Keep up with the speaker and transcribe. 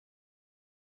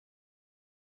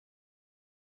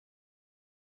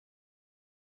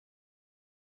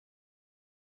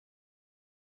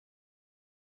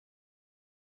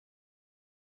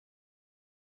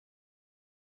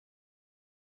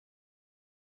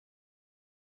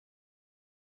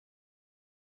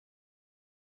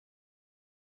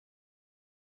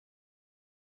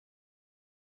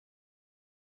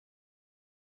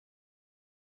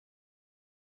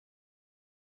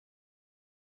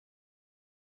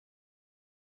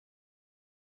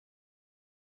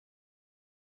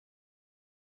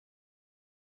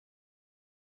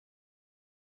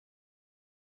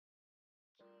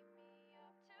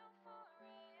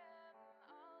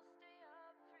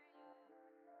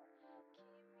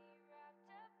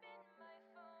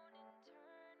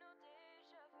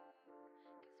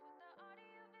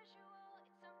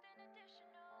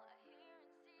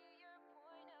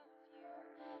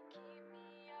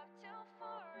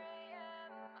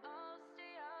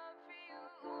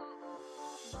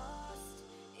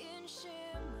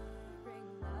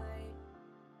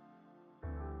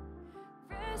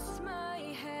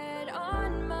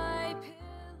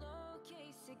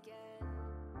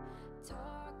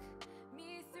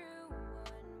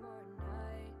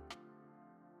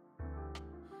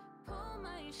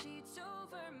three sheets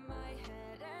over my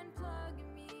head and plug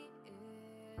me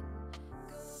in.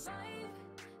 Go live,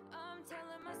 I'm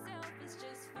telling myself it's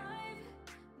just 5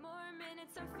 more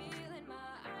minutes. I'm feeling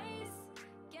my eyes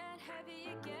get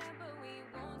heavy again, but we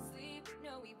won't sleep,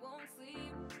 no we won't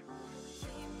sleep.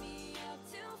 Keep me up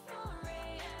till 4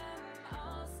 a.m.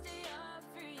 I'll stay up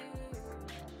for you.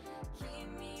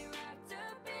 Keep me wrapped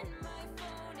up in my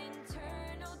phone,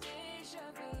 internal deja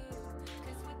vu.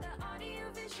 Cause with the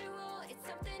audio visual, it's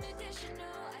something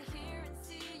additional. I hear and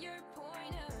see your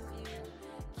point of view.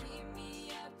 Keep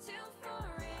me up till 4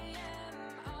 a.m.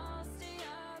 I'll stay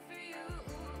up for you.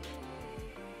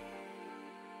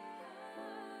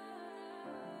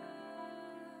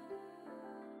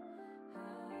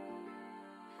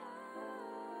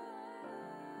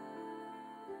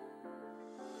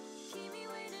 Keep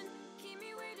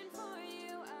me waiting for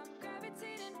you. I'm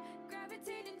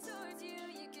gravitating towards you.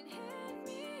 You can hit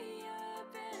me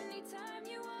up anytime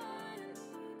you want.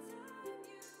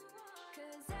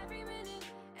 Cause every minute,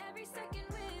 every second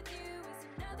with you is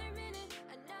another minute,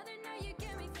 another night you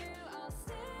get me through. I'll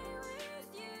stay with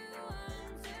you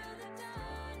until the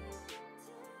dawn.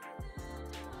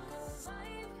 Go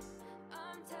live,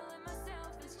 I'm telling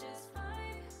myself it's just 5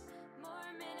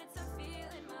 more minutes. I'm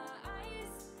feeling my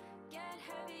eyes get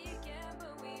heavy again,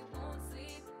 but we won't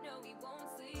sleep, no we won't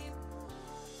sleep.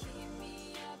 Keep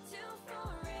me up till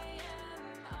 4 a.m.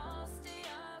 I'll stay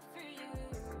up for you.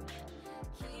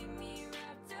 Keep me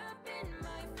wrapped up in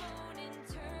my phone,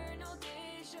 internal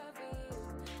deja vu.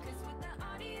 Cause with the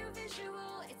audio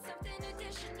visual, it's something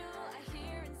additional. I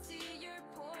hear and see your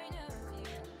point of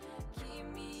view. Keep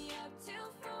me up till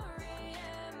 4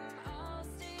 a.m. I'll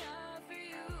stay up for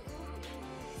you.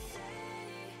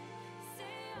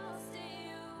 Say I'll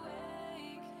stay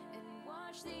awake and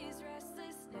watch these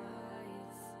restless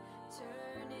nights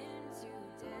turn into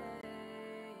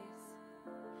days.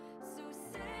 So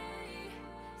say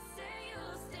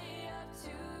you'll stay up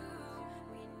too.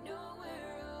 We know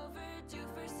we're overdue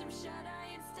for some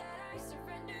shut-eye. Instead I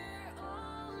surrender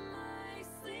all my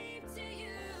sleep to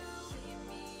you. Keep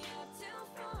me up till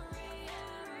 4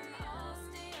 a.m. I'll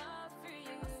stay up for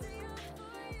you.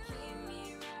 Keep me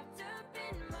wrapped up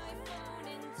in my phone,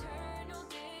 internal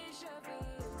deja vu.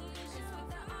 Cause with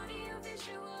the audio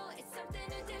visual, it's something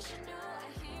additional.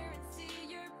 I hear and see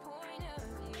your point of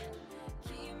view.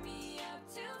 Keep me up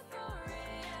till 4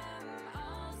 a.m.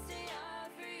 I'll stay up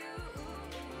for you.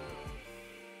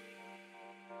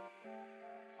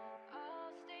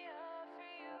 I'll stay up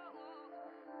for you.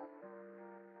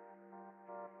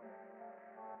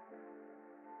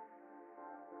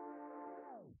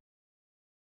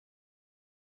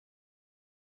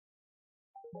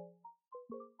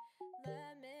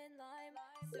 Lemon, lime,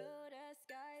 soda,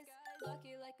 skies,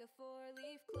 lucky like a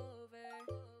 4-leaf clover.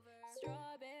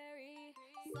 Strawberry,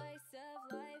 slice of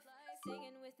life,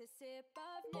 singing with a sip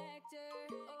of nectar.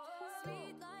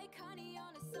 Sweet like honey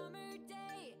on a summer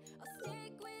day, I'll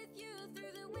stick with you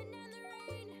through the wind and the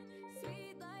rain.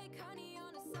 Sweet like honey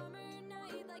on a summer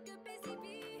night, like a busy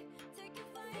bee, take a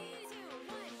flight. 2,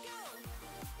 1, go!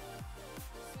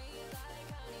 Sweet like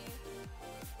honey,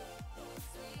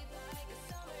 sweet like a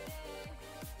summer day.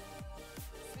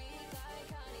 Sweet like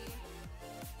honey,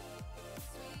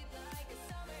 sweet like a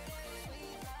summer day.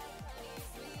 Sweet like honey,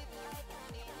 sweet like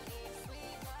honey, honey.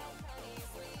 Sweet like honey,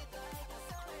 sweet like a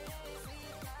summer day.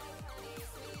 Sweet like honey,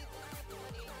 sweet like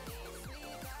honey, honey.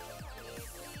 Sweet like honey,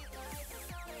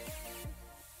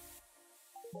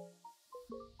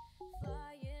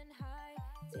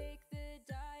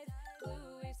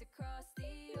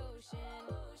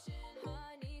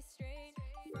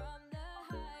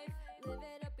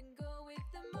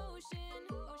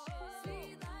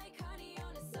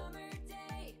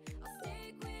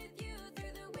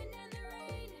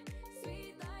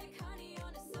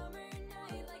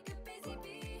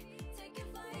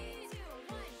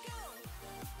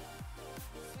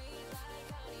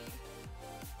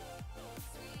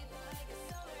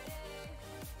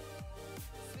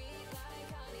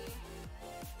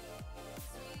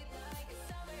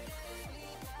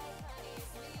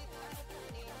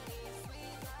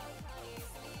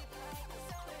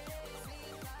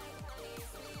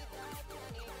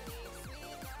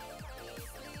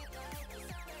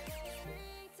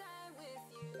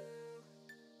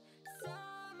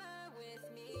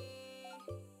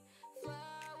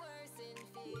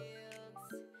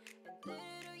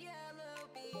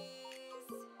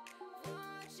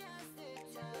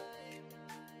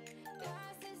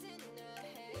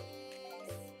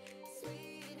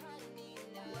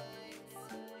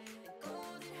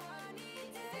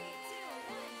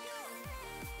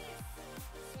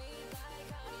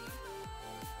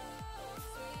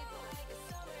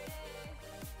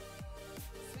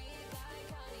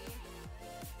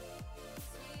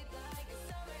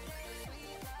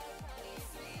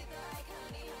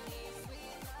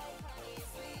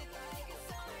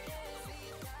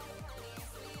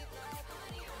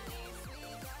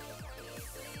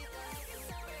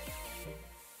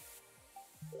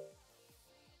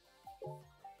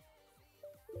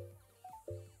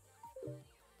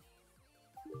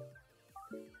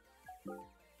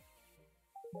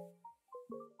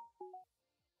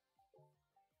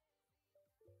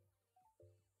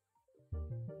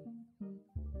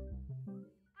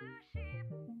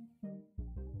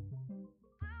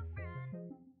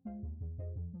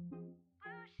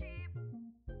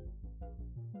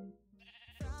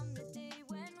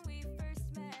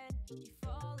 You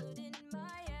followed in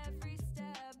my every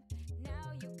step.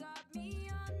 Now you got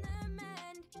me on the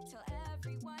mend. Tell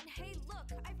everyone, hey look,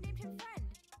 I've named him friend.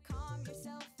 Calm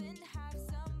yourself and have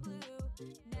some blue.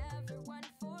 Never one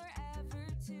forever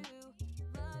two.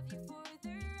 Love you for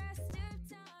the rest of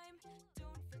time.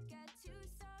 Don't forget to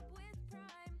stop with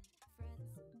prime. Friends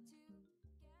together.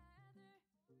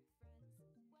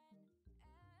 Friends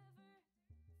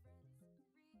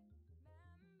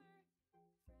whenever.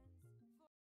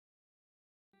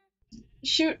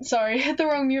 Shoot, sorry, hit the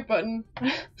wrong mute button.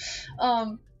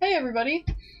 Hey everybody.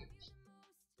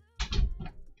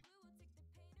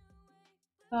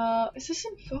 Is this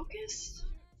in focus?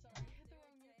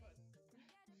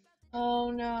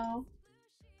 Oh no.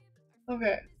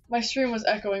 Okay, my stream was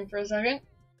echoing for a second.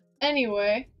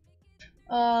 Anyway,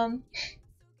 oh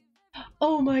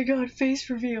my god, face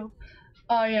reveal.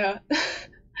 Yeah.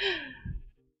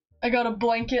 I got a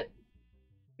blanket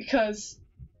because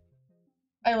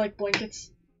I like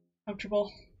blankets.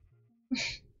 Comfortable.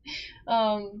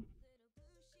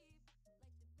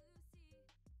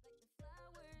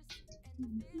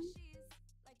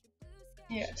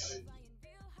 Yes.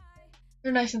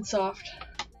 They're nice and soft.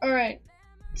 Alright,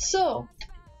 so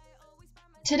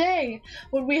today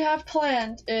what we have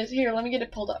planned is, here, let me get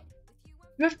it pulled up.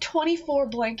 We have 24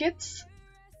 blankets.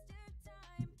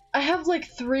 I have like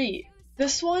 3.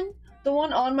 This one, the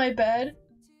one on my bed,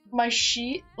 my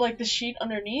sheet, like the sheet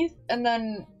underneath, and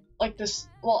then like this,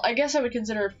 well, I guess I would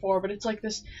consider it 4, but it's like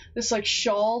this like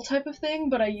shawl type of thing,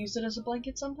 but I use it as a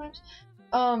blanket sometimes.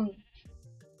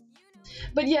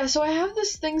 But yeah, so I have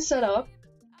this thing set up.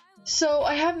 So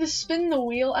I have this spin the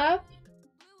wheel app.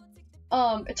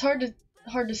 It's hard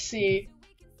to see,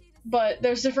 but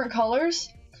there's different colors.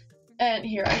 And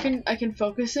here, I can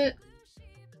focus it.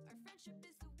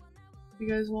 You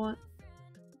guys want?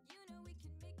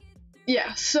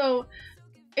 Yeah, so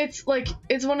it's like,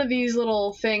 it's one of these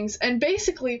little things, and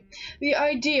basically the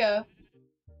idea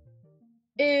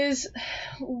is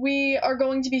we are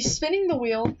going to be spinning the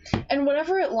wheel, and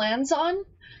whatever it lands on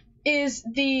is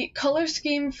the color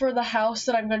scheme for the house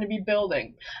that I'm going to be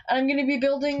building. And I'm going to be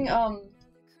building a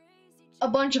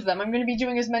bunch of them. I'm going to be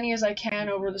doing as many as I can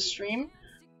over the stream.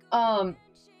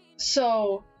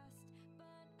 So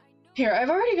here,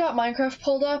 I've already got Minecraft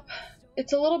pulled up.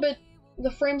 It's a little bit,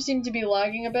 the frames seem to be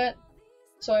lagging a bit,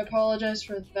 so I apologize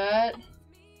for that.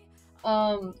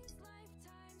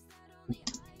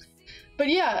 But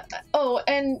yeah, oh,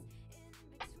 and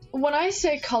when I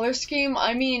say color scheme,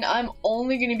 I mean I'm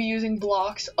only going to be using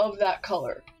blocks of that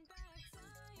color.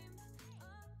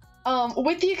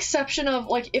 With the exception of,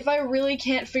 like, if I really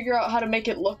can't figure out how to make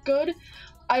it look good,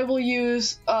 I will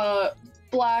use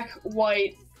black,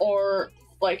 white, or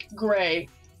like gray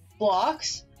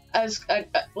blocks as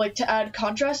like to add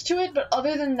contrast to it. But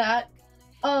other than that,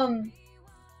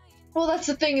 well, that's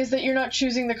the thing, is that you're not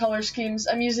choosing the color schemes.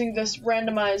 I'm using this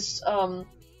randomized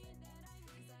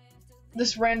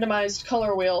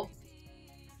color wheel.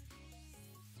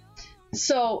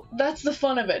 So that's the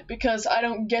fun of it, because I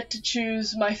don't get to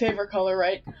choose my favorite color,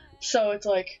 right? So it's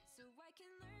like,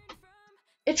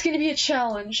 it's gonna be a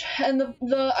challenge, and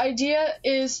the idea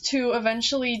is to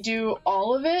eventually do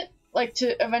all of it, like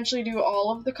to eventually do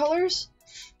all of the colors.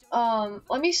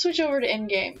 Let me switch over to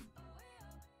in-game.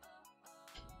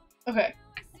 Okay.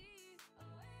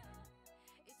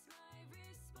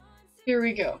 Here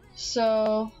we go.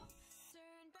 So,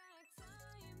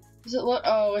 is it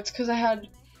oh, it's because I had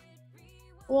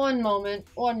one moment,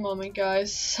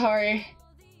 guys. Sorry.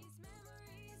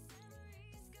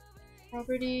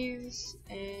 Properties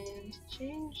and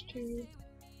change to.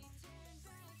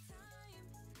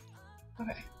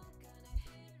 Okay.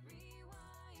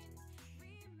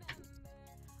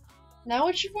 Now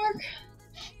it should work.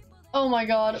 Oh my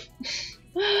god.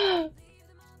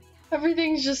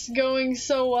 Everything's just going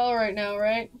so well right now,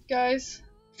 right, guys?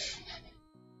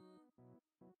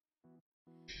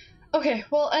 Okay,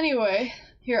 well, anyway,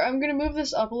 here, I'm gonna move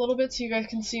this up a little bit so you guys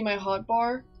can see my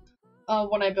hotbar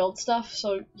when I build stuff,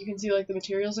 so you can see, like, the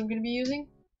materials I'm gonna be using.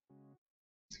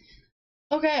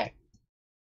 Okay.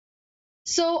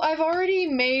 So, I've already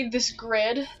made this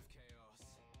grid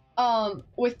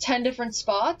with 10 different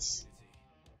spots.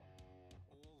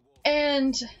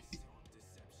 And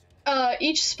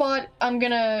each spot I'm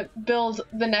gonna build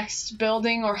the next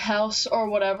building or house or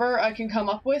whatever I can come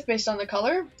up with based on the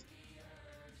color.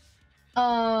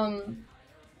 And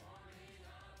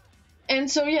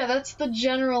so yeah, that's the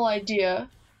general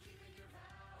idea.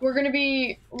 We're gonna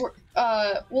be,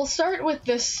 we'll start with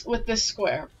this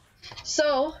square.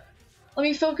 So, let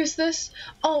me focus this.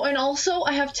 Oh, and also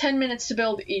I have 10 minutes to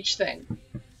build each thing.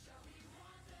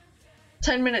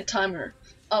 10-minute timer.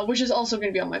 which is also going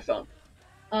to be on my phone.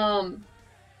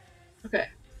 Okay.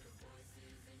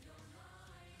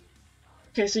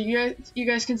 Okay, so you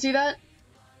guys can see that?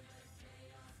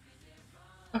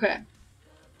 Okay.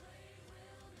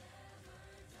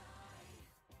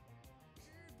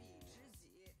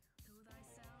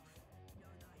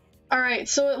 Alright,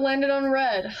 so it landed on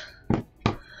red.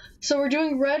 So we're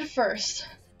doing red first.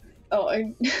 Oh,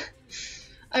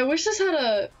 I wish this had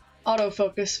a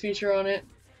autofocus feature on it.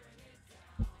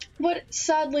 But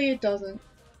sadly it doesn't.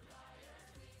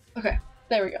 Okay,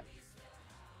 there we go.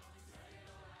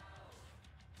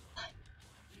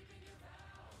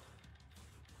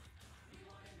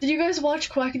 Did you guys watch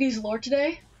Quackity's lore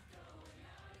today?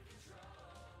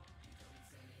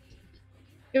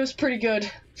 It was pretty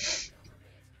good.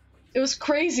 It was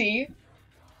crazy,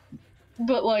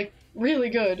 but like really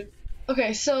good.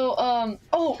 Okay, so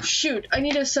oh shoot, I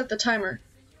need to set the timer.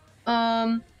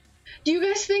 Do you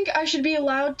guys think I should be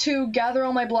allowed to gather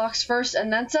all my blocks first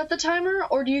and then set the timer,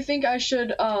 or do you think I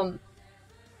should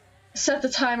set the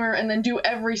timer and then do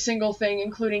every single thing,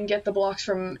 including get the blocks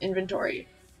from inventory?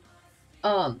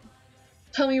 Tell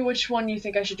me which one you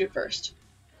think I should do first.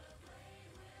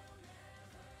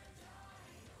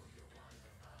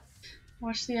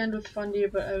 Watch the end with Fundy,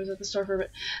 but I was at the store for a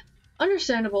bit.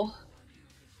 Understandable.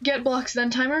 Get blocks,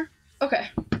 then timer? Okay.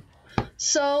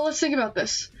 So, let's think about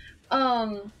this.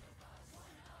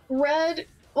 Red,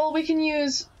 well, we can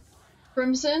use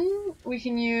Crimson, we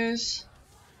can use...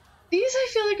 These I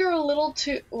feel like are a little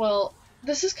too... Well,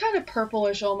 this is kind of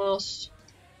purplish almost.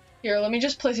 Here, let me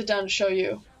just place it down to show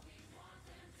you.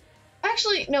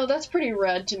 Actually, no, that's pretty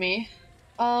red to me.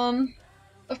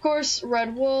 Of course,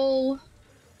 red wool,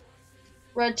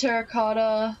 red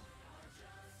terracotta,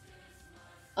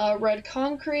 red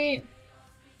concrete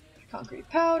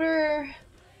powder.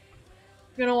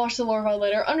 I'm gonna watch the lore VOD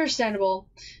later. Understandable.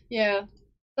 Yeah,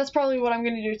 that's probably what I'm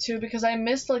gonna do too, because I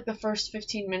missed like the first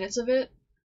 15 minutes of it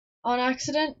on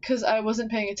accident because I wasn't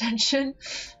paying attention.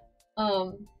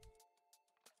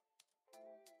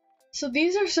 So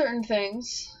these are certain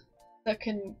things that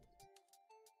could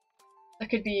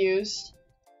be used.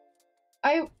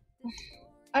 I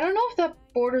don't know if that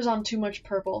borders on too much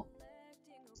purple.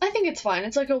 I think it's fine.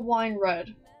 It's like a wine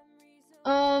red.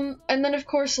 And then of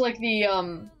course like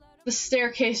the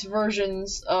staircase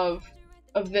versions of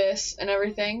this and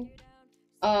everything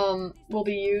will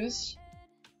be used.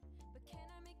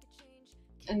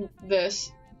 And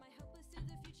this.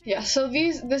 Yeah, so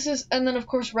this is, and then of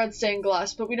course red stained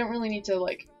glass, but we don't really need to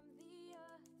like...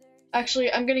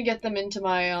 Actually, I'm gonna get them into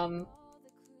my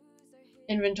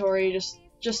inventory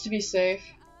just to be safe.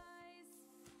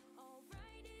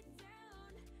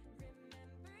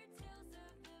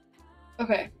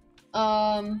 Okay.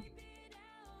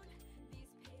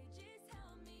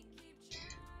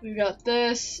 We've got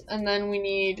this, and then we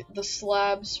need the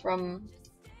slabs from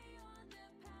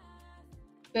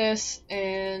this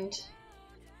and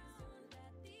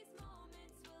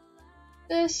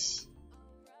this.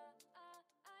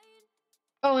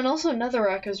 Oh, and also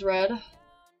netherrack is red.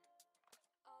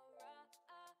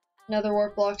 Nether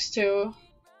warp blocks too.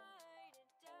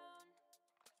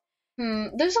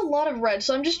 There's a lot of red,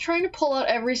 so I'm just trying to pull out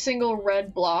every single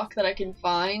red block that I can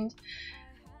find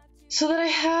so that I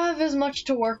have as much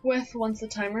to work with once the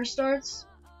timer starts.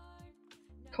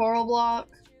 Coral block.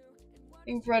 I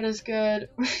think red is good.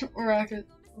 rack of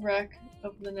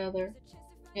the nether.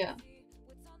 Yeah.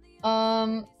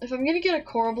 If I'm gonna get a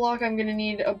coral block, I'm gonna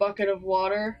need a bucket of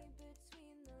water.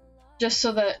 Just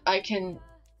so that I can,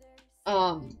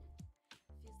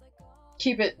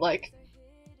 keep it, like,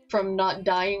 from not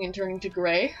dying and turning to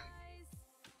gray.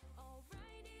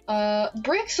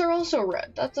 Bricks are also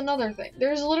red. That's another thing.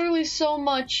 There's literally so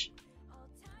much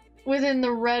within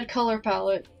the red color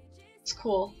palette. It's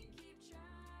cool.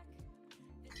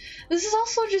 This is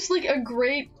also just, like, a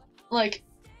great, like,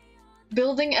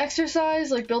 building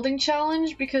exercise, like building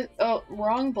challenge, because oh,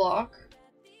 wrong block.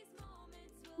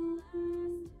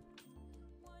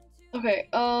 Okay,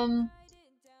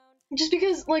 just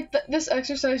because like this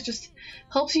exercise just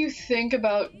helps you think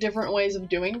about different ways of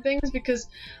doing things, because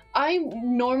I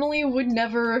normally would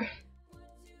never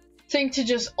think to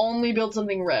just only build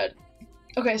something red.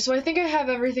 Okay, so I think I have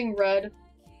everything red.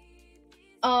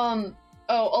 Oh,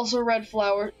 also red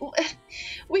flower.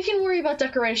 We can worry about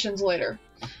decorations later.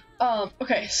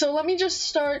 Okay, so let me just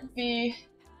start the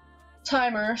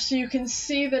timer so you can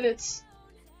see that it's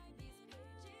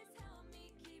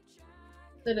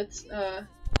okay,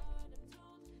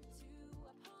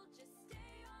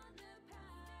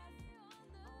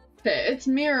 it's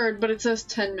mirrored, but it says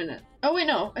 10 minutes. Oh wait,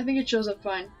 no, I think it shows up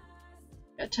fine.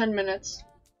 Yeah, 10 minutes.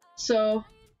 So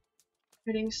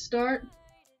Hitting start.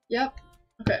 Yep.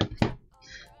 Okay.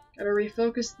 Gotta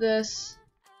refocus this.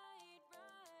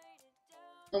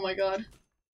 Oh my god.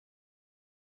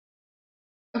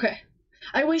 Okay.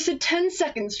 I wasted 10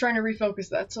 seconds trying to refocus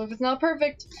that, so if it's not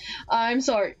perfect, I'm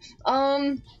sorry.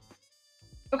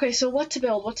 Okay, so what to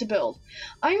build?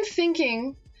 I'm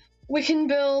thinking we can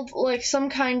build, like, some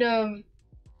kind of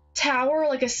tower,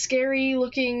 like a scary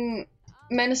looking,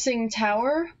 menacing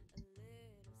tower.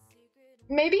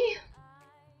 Maybe?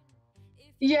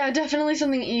 Yeah, definitely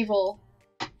something evil.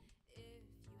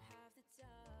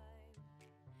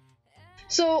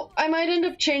 So, I might end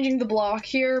up changing the block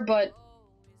here, but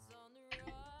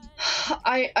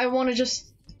I want to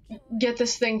just get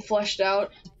this thing fleshed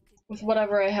out with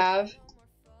whatever I have.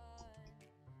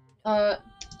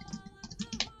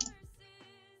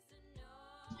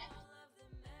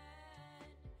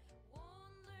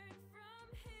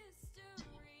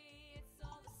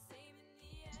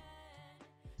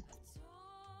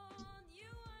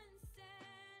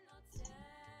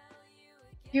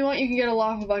 If you want, you can get a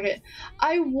lava bucket.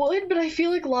 I would, but I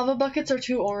feel like lava buckets are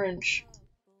too orange.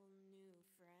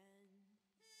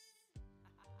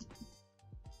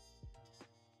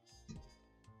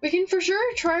 We can for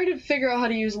sure try to figure out how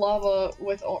to use lava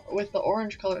with the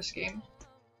orange color scheme.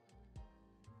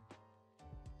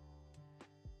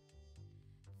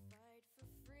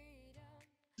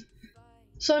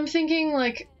 So I'm thinking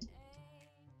like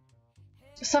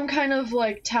some kind of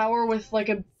like tower with like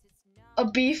a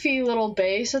beefy little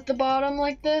base at the bottom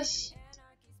like this.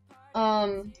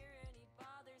 Kind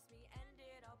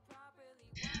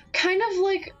of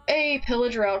like a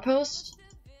pillager outpost,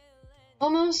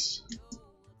 almost,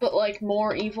 but like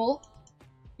more evil.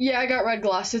 Yeah, I got red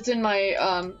glass. It's in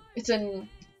my, it's in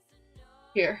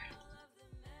here.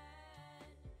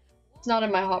 It's not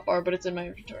in my hotbar, but it's in my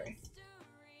inventory.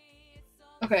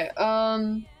 Okay,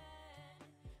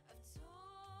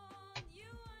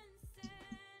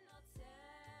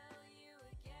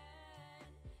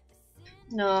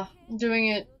 no, I'm doing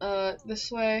it,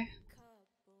 this way.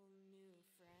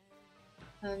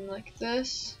 And like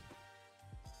this.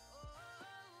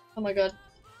 Oh my god.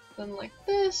 Then like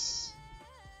this.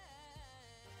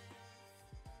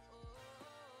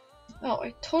 Oh,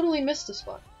 I totally missed a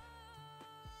spot.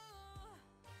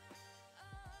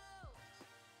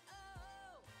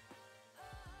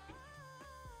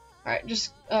 Alright,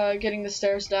 just getting the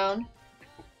stairs down.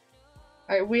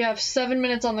 Alright, we have 7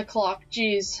 minutes on the clock.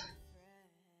 Jeez.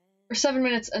 Or 7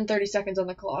 minutes and 30 seconds on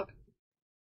the clock.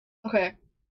 Okay.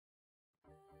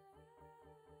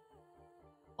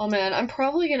 Oh man, I'm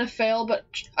probably gonna fail, but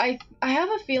I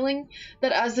have a feeling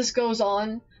that as this goes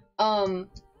on,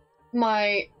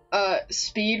 my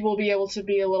speed will be able to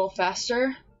be a little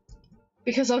faster.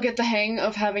 Because I'll get the hang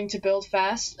of having to build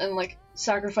fast and like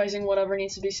sacrificing whatever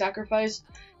needs to be sacrificed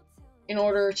in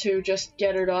order to just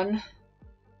get her done.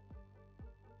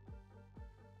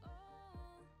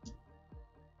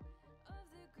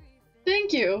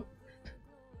 Thank you!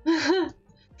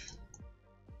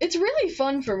 It's really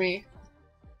fun for me.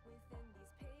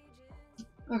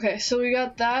 Okay, so we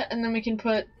got that, and then we can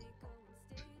put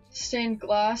stained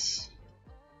glass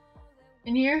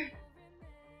in here.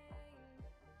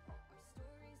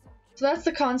 So that's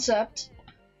the concept.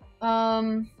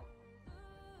 I'm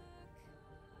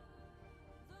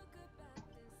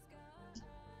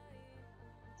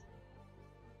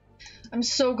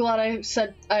so glad I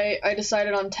said I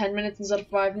decided on 10 minutes instead of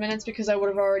 5 minutes because I would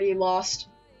have already lost.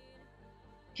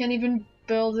 Can't even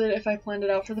build it if I planned it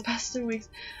out for the past 2 weeks.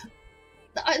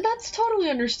 That's totally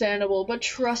understandable, but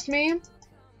trust me,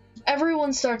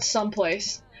 everyone starts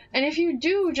someplace. And if you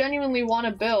do genuinely want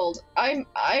to build,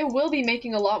 I will be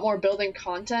making a lot more building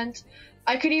content.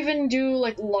 I could even do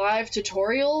like live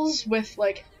tutorials with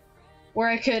like where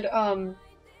I could I'm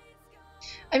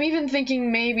even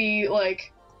thinking maybe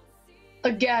like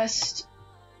a guest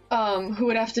who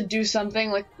would have to do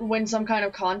something like win some kind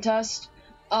of contest.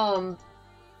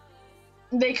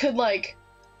 They could like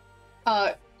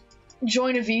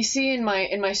join a VC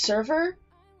in my server,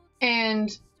 and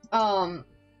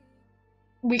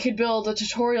we could build a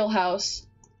tutorial house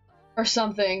or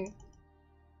something,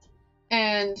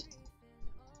 and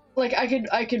like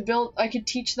I could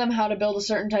teach them how to build a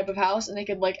certain type of house, and they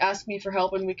could like ask me for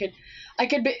help, and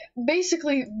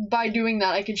basically by doing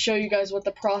that I could show you guys what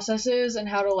the process is and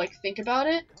how to like think about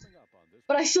it.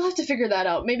 But I still have to figure that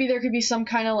out. Maybe there could be some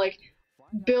kind of like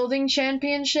building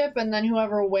championship, and then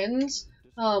whoever wins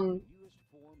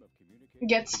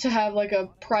gets to have like a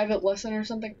private lesson or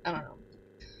something. I don't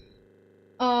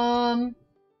know.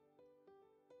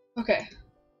 Okay.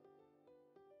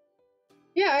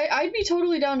 Yeah, I'd be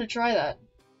totally down to try that.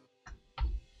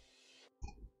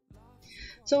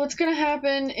 So what's gonna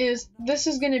happen is this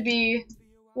is gonna be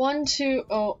 1, 2,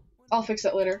 oh, I'll fix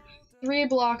that later. 3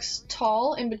 blocks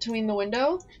tall in between the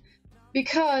window,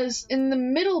 because in the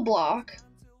middle block,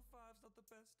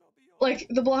 like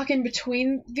the block in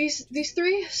between these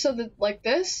 3, so that like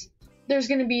this, there's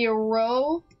gonna be a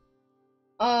row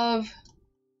of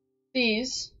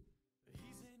these,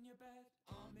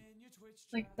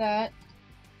 like that,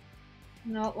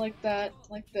 not like that,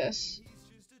 like this.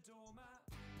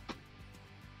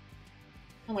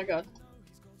 Oh my god.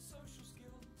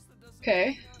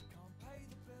 Okay.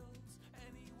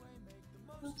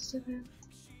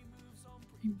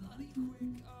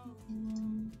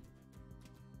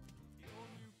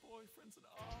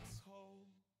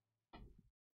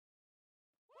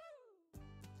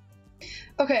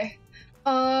 Okay.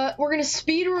 We're gonna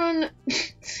speed run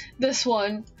this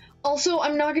one. Also,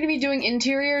 I'm not gonna be doing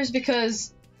interiors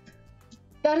because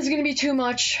that is gonna be too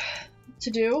much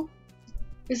to do.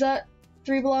 Is that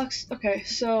 3 blocks? Okay,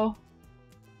 so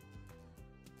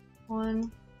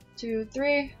 1, 2,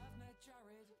 3.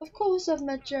 Of course I've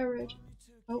met Jared.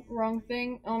 Oh, wrong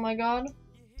thing. Oh my god.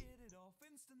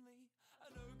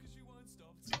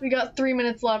 We got 3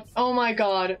 minutes left. Oh my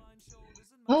god.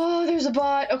 Oh, there's a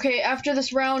bot. Okay, after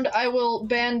this round, I will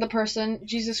ban the person.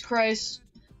 Jesus Christ.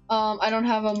 I don't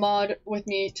have a mod with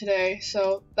me today,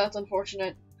 so that's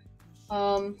unfortunate.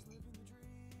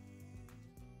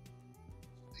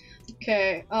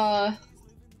 Okay,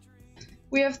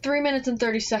 we have 3 minutes and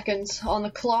 30 seconds on the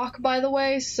clock, by the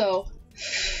way, so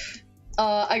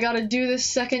I gotta do this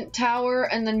second tower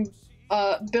and then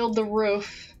build the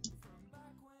roof.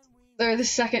 Or the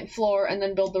second floor and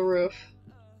then build the roof.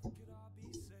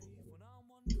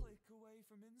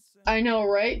 I know,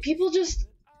 right? People just...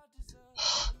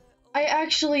 I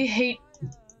actually hate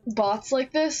bots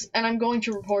like this, and I'm going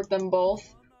to report them both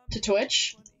to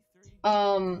Twitch.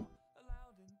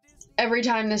 Every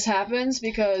time this happens,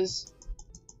 because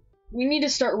we need to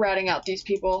start ratting out these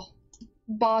people.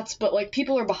 Bots, but like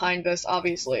people are behind this,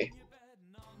 obviously.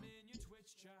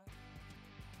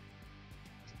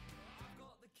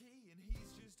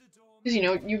 Because, you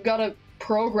know, you've got to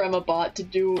program a bot to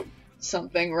do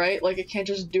something, right? Like, it can't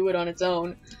just do it on its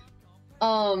own.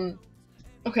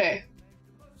 Okay.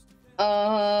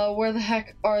 Where the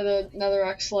heck are the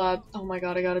netherrack slab? Oh my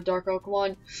god, I got a dark oak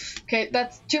one. Okay,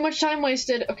 that's too much time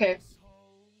wasted. Okay.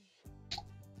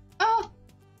 Ah!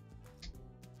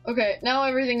 Okay, now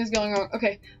everything is going wrong.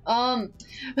 Okay,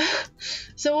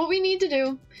 so what we need to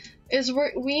do is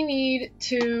we need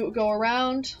to go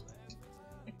around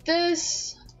like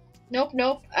this. Nope,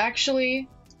 nope, actually,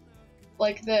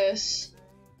 like this.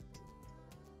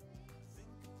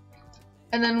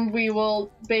 And then we will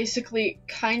basically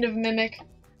kind of mimic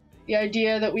the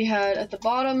idea that we had at the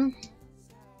bottom.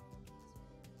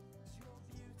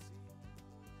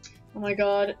 Oh my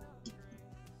god.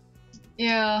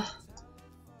 Yeah.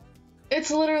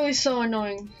 It's literally so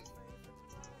annoying.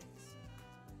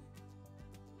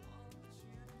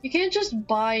 You can't just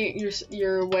buy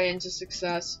your way into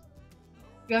success.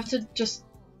 You have to just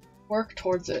work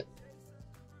towards it.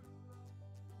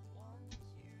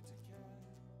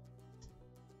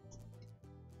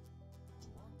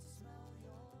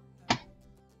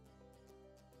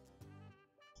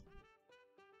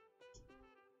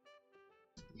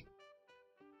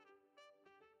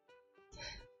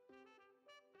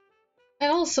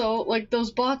 And also, like,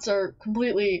 those bots are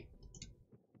completely,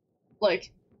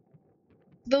 like,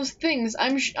 those things,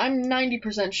 I'm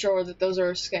 90% sure that those are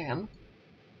a scam.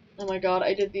 Oh my god,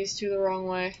 I did these two the wrong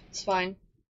way. It's fine.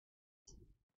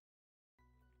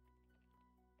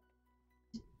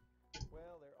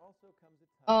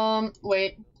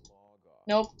 Wait.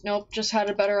 Nope, nope, just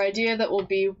had a better idea that will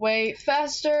be way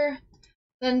faster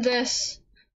than this.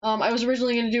 I was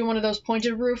originally going to do one of those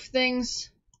pointed roof things.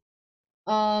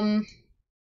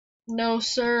 No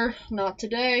sir, not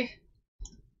today.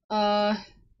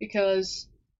 Because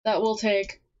that will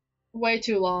take way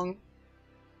too long.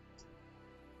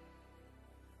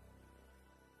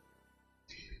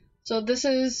 So this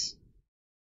is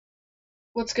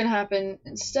what's gonna happen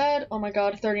instead. Oh my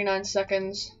god, 39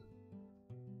 seconds.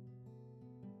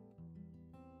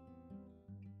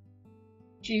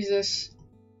 Jesus.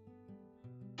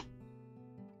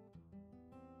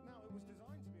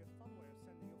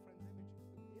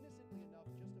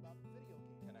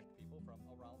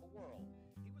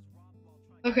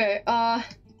 Okay, What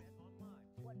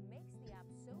makes the app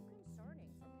so concerning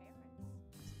for parents?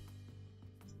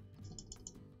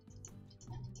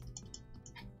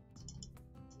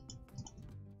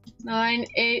 9,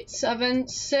 8, 7,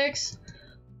 6,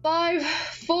 5,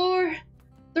 4,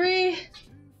 3,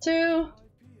 2,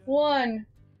 1.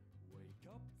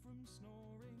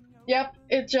 Yep,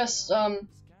 it just,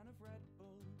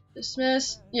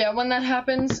 dismiss. Yeah, when that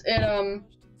happens, it,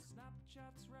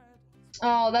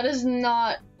 oh, that is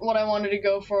not what I wanted to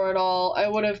go for at all. I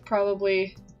would have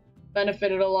probably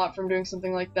benefited a lot from doing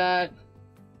something like that.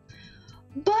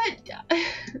 But,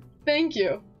 thank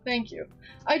you. Thank you.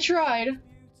 I tried.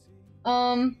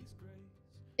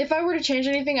 If I were to change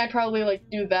anything, I'd probably, like,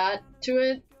 do that to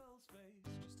it.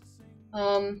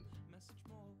 But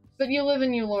you live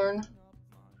and you learn.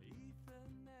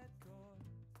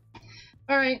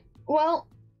 Alright, well,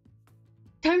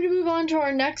 time to move on to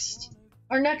our next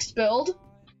build.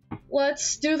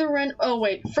 Let's do the oh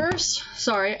wait, first,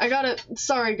 sorry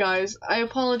guys, I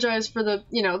apologize for the,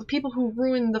 the people who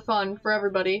ruined the fun for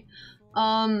everybody.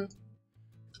 I'm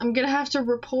gonna have to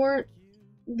report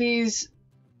these,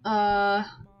 what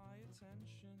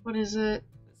is it?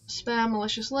 Spam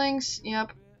malicious links,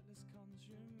 yep.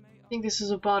 I think this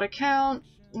is a bot account.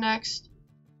 Next,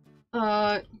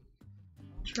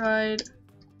 tried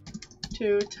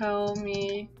to tell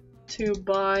me to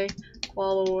buy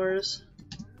followers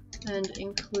and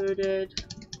included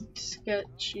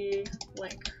sketchy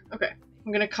link. Okay,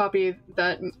 I'm gonna copy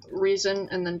that reason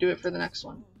and then do it for the next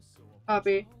one.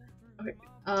 Copy. Okay,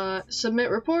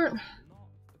 submit report.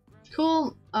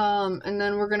 Cool. And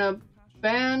then we're gonna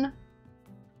ban.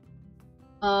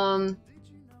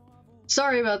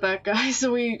 Sorry about that, guys.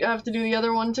 We have to do the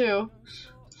other one too.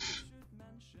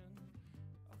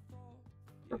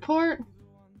 Report.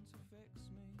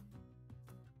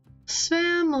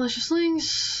 Spam, malicious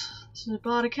links. This is a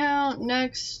bot account.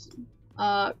 Next.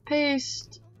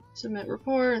 Paste. Submit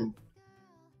report.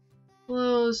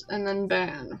 Close, and then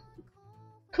ban.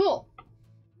 Cool.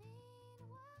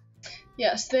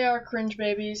 Yes, they are cringe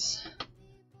babies.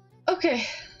 Okay.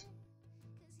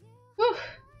 Whew.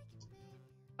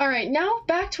 Alright, now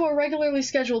back to our regularly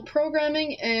scheduled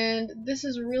programming, and this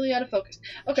is really out of focus.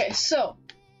 Okay, so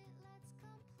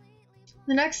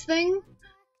the next thing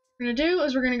we're gonna do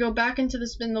is we're gonna go back into the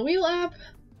Spin the Wheel app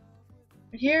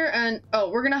right here, and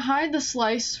we're gonna hide the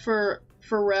slice for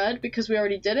red because we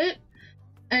already did it,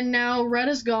 and now red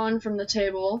is gone from the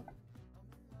table,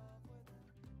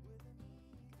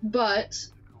 but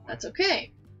that's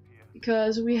okay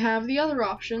because we have the other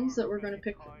options that we're gonna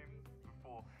pick.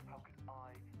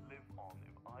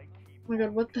 Oh my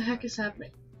god, what the heck is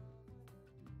happening?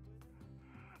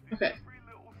 Okay,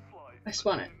 I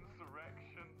spun it.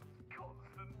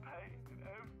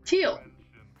 Teal.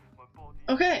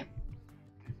 Okay.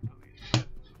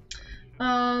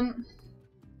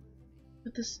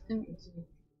 Put this in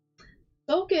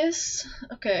focus.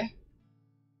 Okay.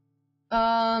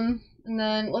 And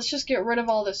then let's just get rid of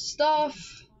all this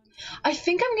stuff. I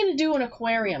think I'm gonna do an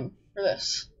aquarium for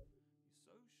this.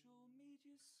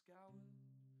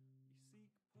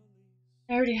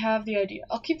 I already have the idea.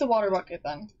 I'll keep the water bucket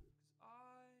then.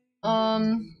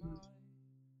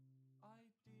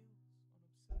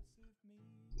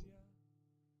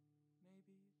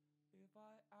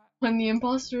 When the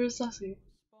imposter is sussy.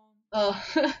 Oh.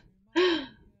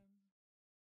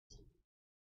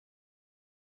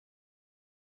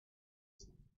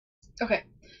 Okay.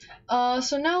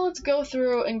 So now let's go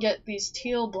through and get these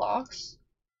teal blocks.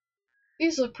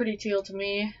 These look pretty teal to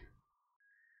me.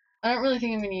 I don't really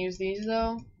think I'm gonna use these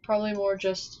though. Probably more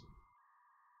just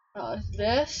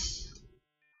this.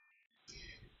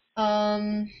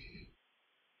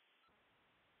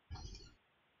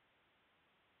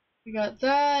 We got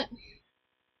that.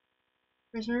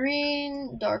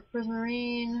 Prismarine, dark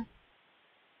prismarine.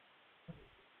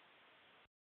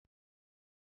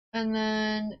 And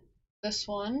then this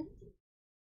one.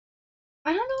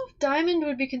 I don't know if diamond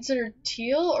would be considered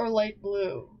teal or light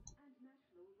blue.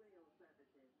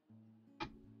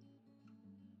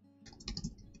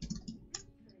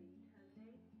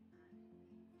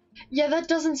 Yeah, that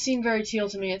doesn't seem very teal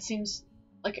to me. It seems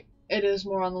like it is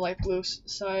more on the light blue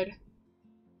side.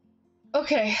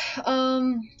 Okay,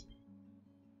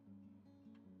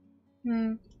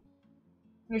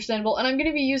 understandable. And I'm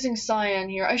gonna be using cyan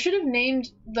here. I should have named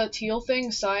the teal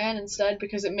thing cyan instead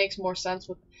because it makes more sense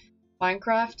with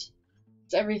Minecraft.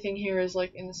 Everything here is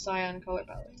like in the cyan color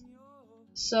palette.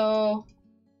 So,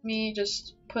 me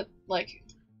just put like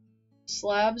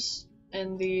slabs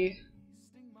in the...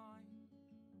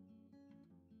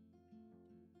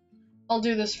 I'll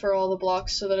do this for all the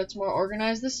blocks so that it's more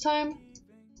organized this time.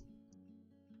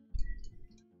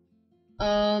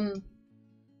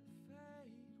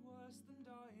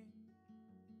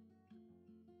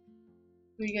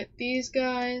 We get these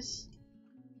guys,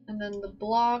 and then the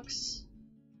blocks.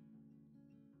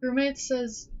 Roommate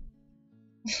says,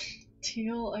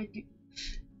 teal,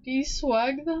 do you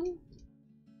swag them?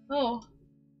 Oh.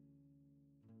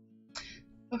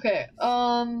 Okay,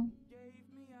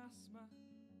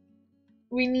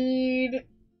 we need...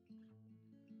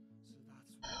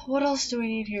 What else do we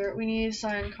need here? We need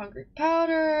cyan concrete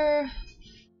powder.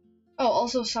 Oh,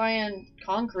 also cyan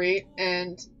concrete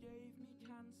and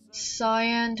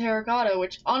cyan terracotta,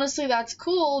 which honestly that's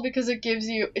cool because it gives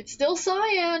you... It's still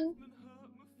cyan,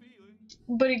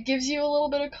 but it gives you a little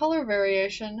bit of color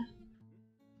variation.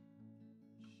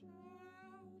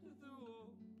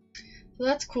 So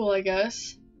that's cool, I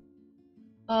guess.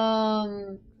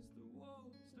 Oh,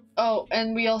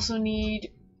 and we also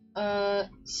need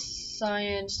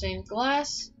cyan stained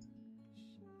glass.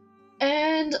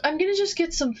 And I'm gonna just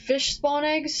get some fish spawn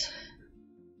eggs.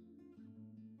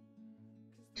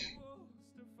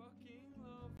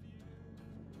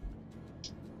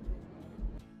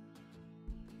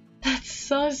 That's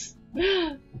sus.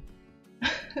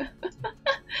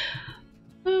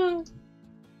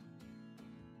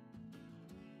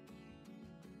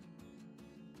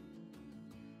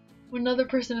 Another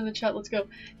person in the chat, let's go.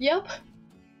 Yep.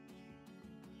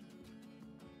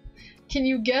 Can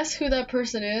you guess who that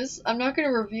person is? I'm not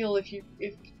gonna reveal if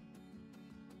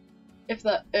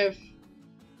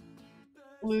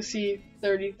Lucy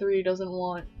 33 doesn't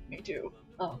want me to.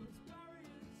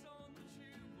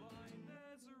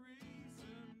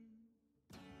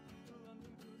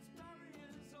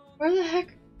 Where the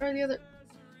heck are the other?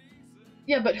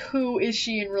 Yeah, but who is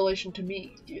she in relation to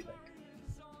me, do you think?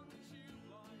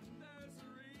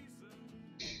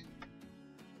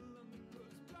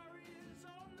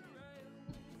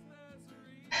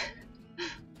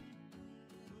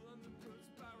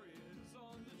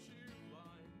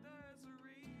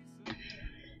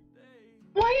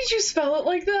 Why did you spell it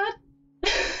like that?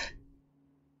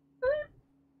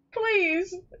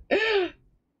 Please.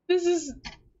 This is...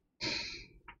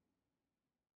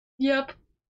 Yep.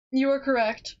 You are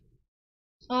correct.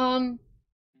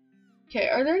 Okay,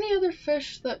 are there any other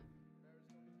fish that...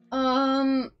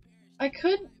 I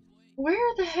could...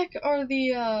 Where the heck are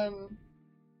the,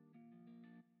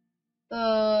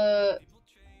 Oh,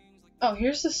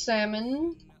 here's the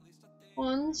salmon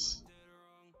ones.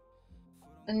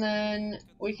 And then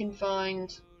we can find...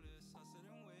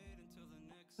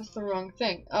 That's the wrong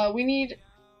thing. We need...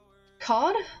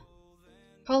 Cod?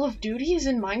 Call of Duty is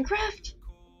in Minecraft?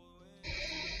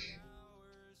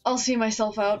 I'll see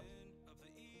myself out.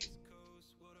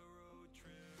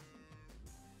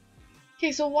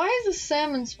 Okay, so why is the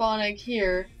salmon spawn egg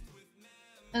here?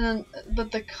 And then,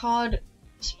 but the cod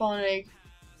spawn egg...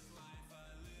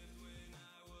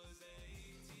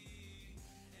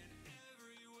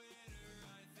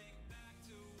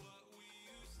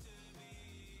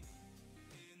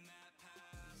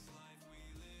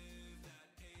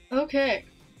 Okay.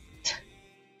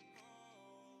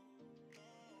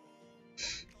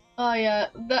 Oh yeah,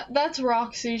 that's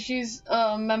Roxy. She's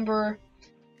a member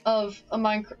of a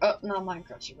not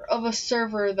Minecraft server, of a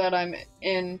server that I'm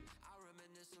in.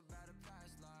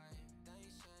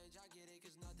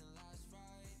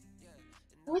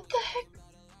 What the heck?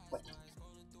 What?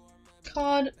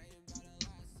 COD.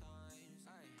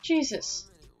 Jesus.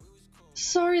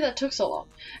 Sorry that took so long.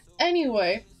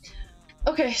 Anyway,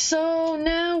 okay, so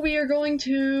now we are going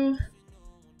to...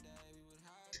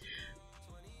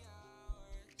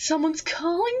 Someone's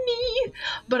calling me,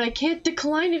 but I can't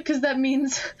decline it because that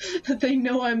means that they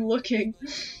know I'm looking.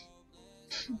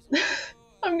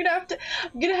 I'm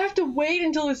gonna have to wait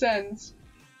until this ends.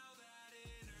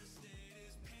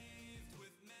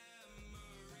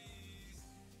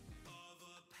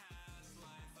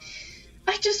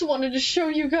 I just wanted to show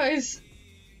you guys.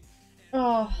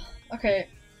 Oh, okay.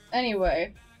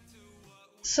 Anyway,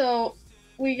 so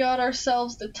we got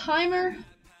ourselves the timer.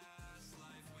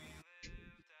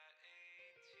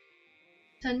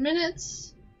 10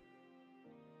 minutes.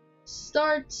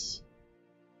 Starting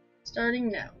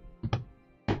now.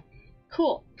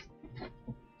 Cool.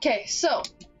 Okay, so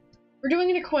we're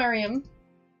doing an aquarium.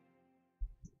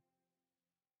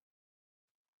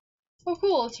 Oh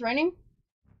cool, it's raining.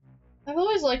 I've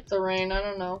always liked the rain, I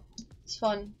don't know. It's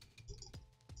fun.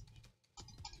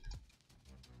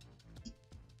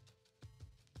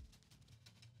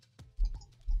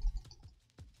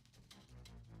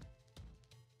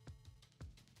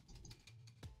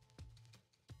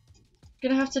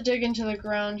 Gonna have to dig into the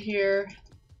ground here.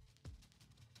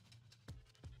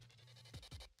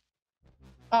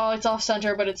 Oh, it's off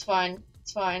center, but it's fine.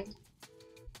 It's fine.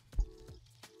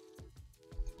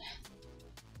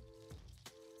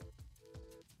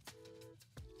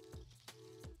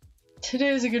 Today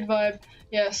is a good vibe.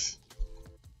 Yes.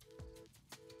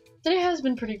 Today has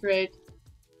been pretty great.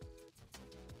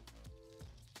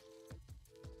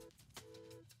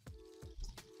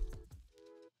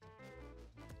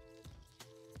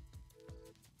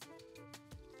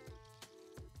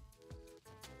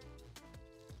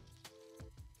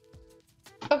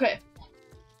 Okay.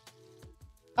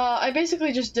 I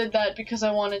basically just did that because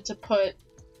I wanted to put...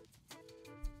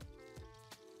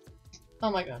 Oh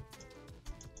my god.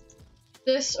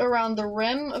 This around the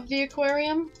rim of the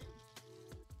aquarium.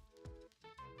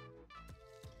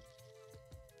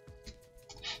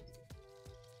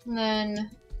 And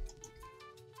then...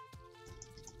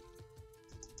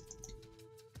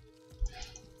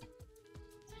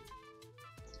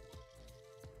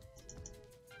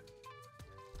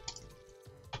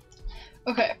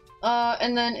 Okay,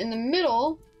 and then in the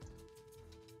middle,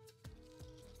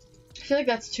 I feel like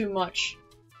that's too much.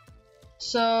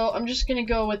 So I'm just gonna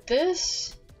go with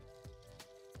this.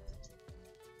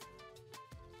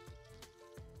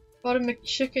 Bought a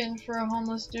McChicken for a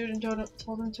homeless dude and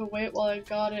told him to wait while I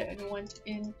got it and went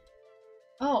in.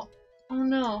 Oh, oh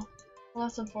no. Well,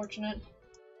 that's unfortunate.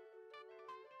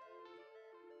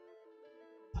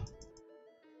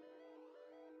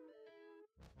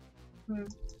 Hmm.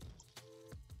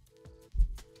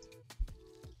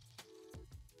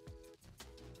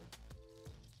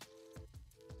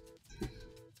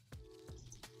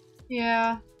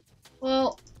 Yeah,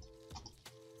 well,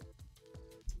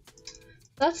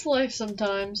 that's life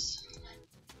sometimes.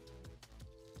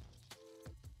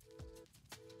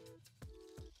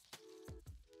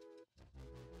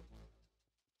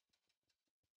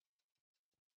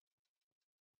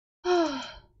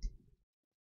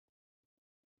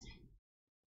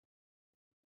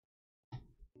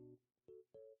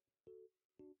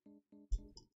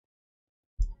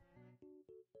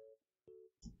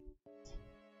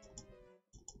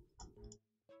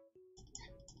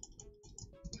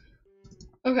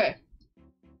 Okay.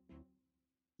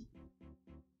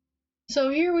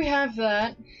 So here we have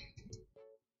that.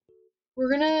 We're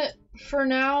gonna, for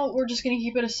now, we're just gonna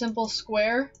keep it a simple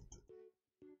square.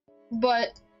 But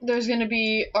there's gonna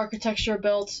be architecture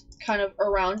built kind of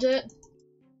around it.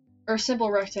 Or simple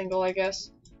rectangle, I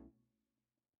guess.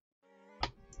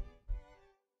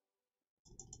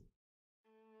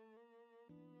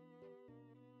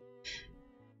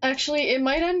 Actually, it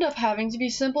might end up having to be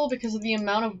simple because of the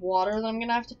amount of water that I'm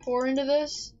gonna have to pour into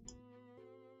this.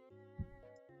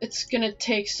 It's gonna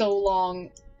take so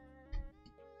long.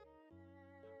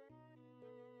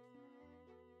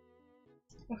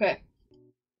 Okay.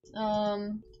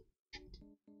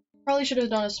 Probably should have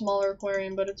done a smaller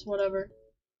aquarium, but it's whatever.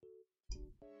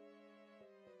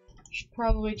 Should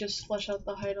probably just flesh out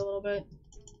the height a little bit.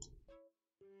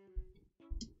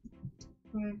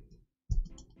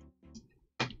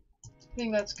 I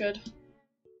think that's good.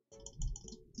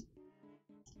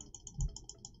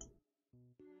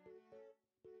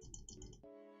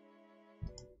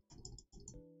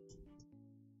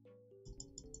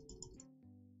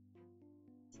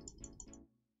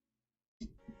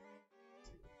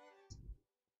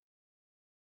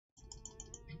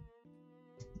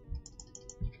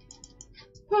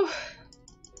 Whew.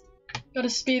 Gotta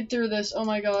speed through this. Oh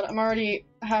my god, I'm already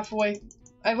halfway.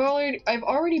 I've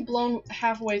already blown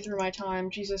halfway through my time.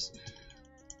 Jesus.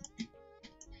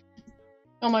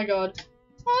 Oh my god.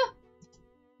 Ah!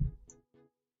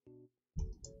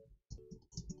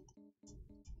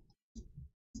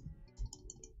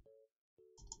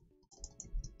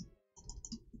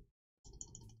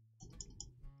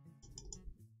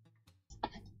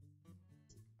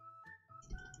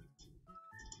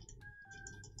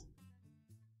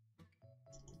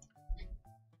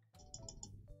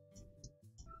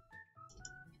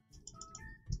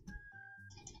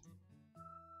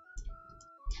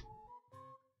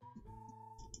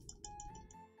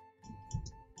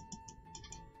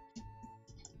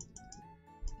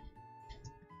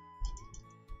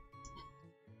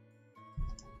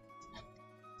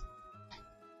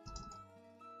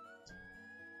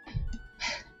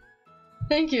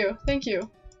 Thank you, thank you.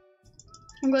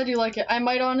 I'm glad you like it. I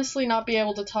might honestly not be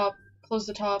able to close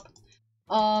the top,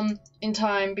 in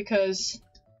time because,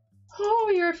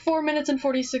 oh, you're at 4 minutes and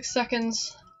 46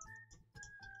 seconds.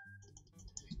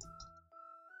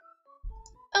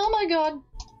 Oh my god.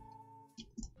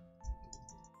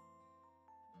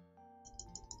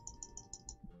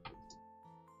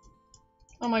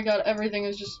 Oh my god, everything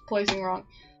is just placing wrong.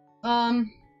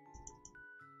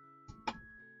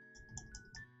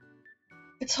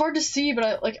 It's hard to see,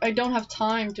 but I don't have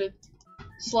time to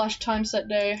 / time set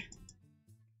day.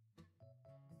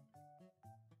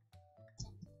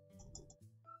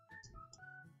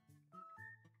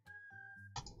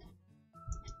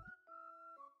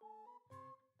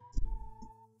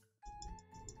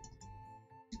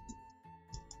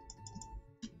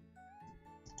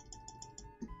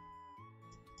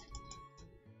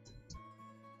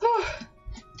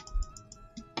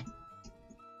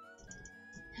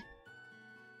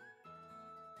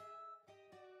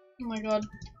 Oh my god.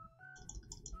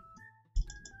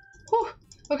 Whew.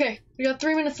 Okay, we got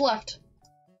 3 minutes left.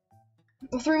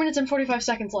 Oh, 3 minutes and 45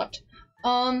 seconds left.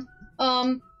 Okay,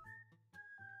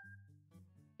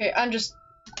 I'm just...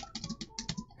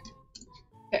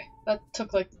 Okay, that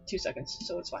took like 2 seconds,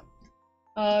 so it's fine.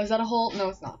 Is that a hole? No,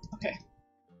 it's not. Okay.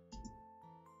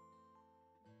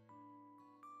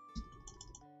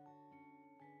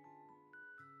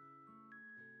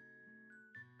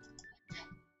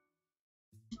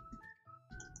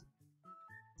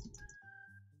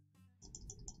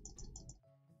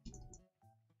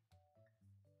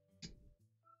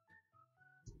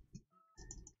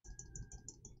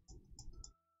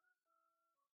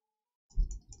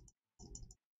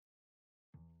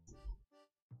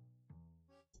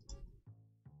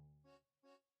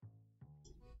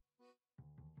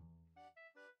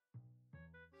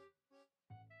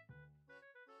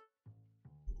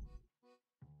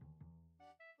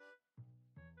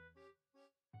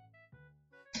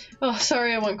 Oh,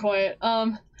 sorry I went quiet.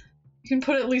 You can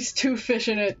put at least 2 fish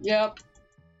in it, yep.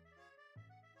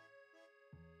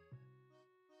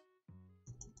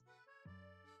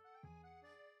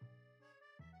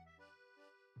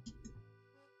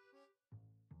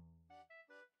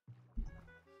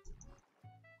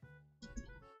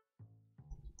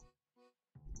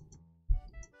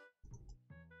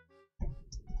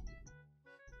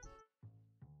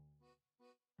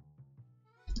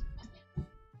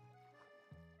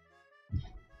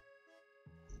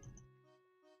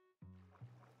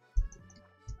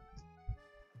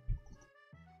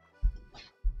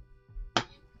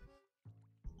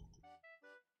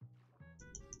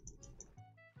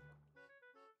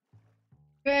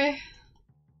 Okay.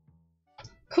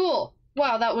 Cool.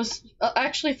 Wow, that was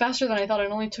actually faster than I thought. It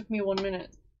only took me 1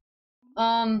 minute.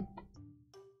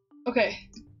 Okay.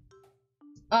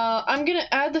 I'm gonna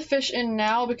add the fish in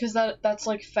now because that's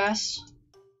like fast.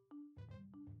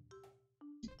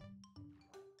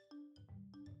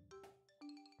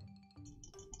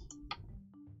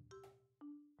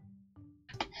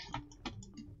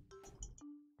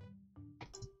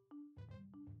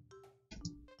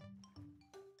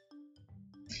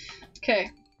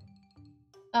 Okay.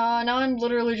 Now I'm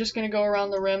literally just gonna go around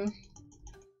the rim.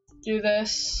 Do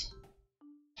this.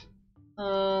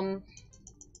 And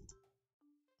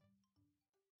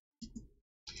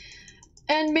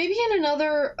maybe in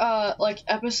another, like,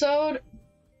 episode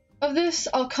of this,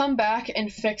 I'll come back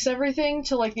and fix everything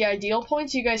to, like, the ideal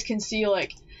point so you guys can see,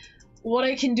 like, what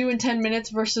I can do in 10 minutes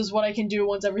versus what I can do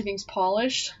once everything's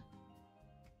polished.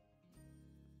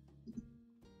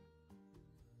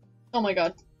 Oh my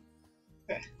god.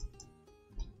 Okay.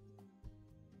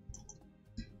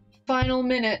 Final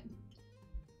minute.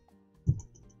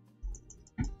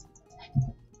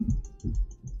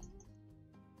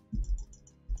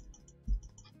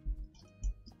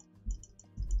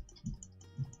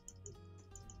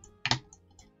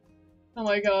 Oh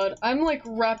my god. I'm like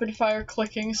rapid fire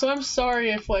clicking, so I'm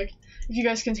sorry if like if you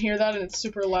guys can hear that and it's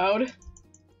super loud.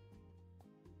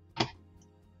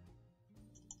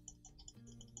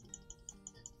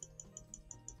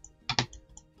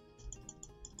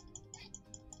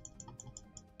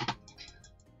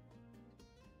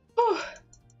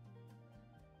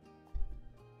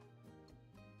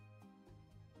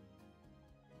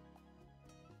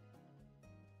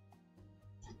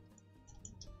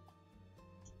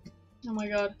 Oh my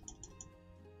god.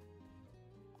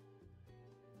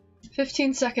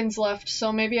 15 seconds left,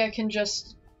 so maybe I can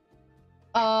just...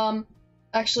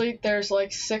 Actually, there's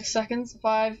like 6 seconds.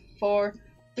 5, 4,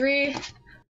 3,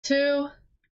 2,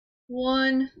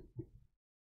 1...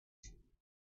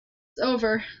 It's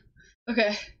over.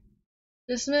 Okay.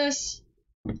 Dismiss.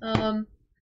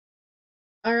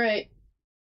 Alright.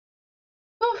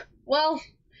 Well,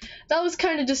 that was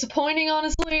kind of disappointing,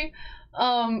 honestly.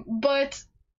 But...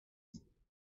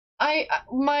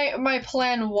 my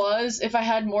plan was, if I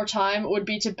had more time, would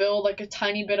be to build like a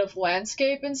tiny bit of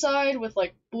landscape inside with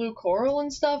like blue coral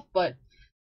and stuff, but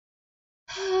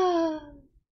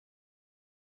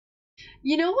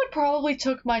you know what probably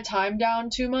took my time down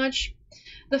too much?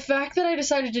 The fact that I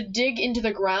decided to dig into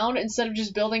the ground instead of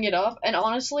just building it up, and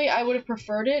honestly, I would have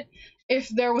preferred it if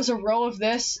there was a row of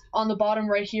this on the bottom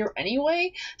right here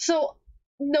anyway, so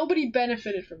nobody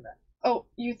benefited from that. Oh,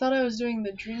 you thought I was doing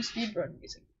the Dream Speedrun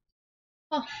music.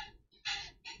 Huh.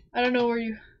 I don't know where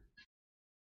you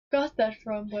got that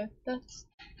from, but that's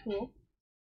cool.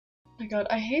 Oh my god,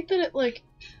 I hate that it, like,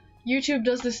 YouTube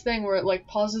does this thing where it, like,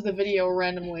 pauses the video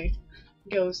randomly.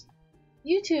 It goes,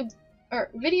 YouTube,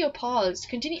 or video paused,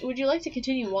 continue, would you like to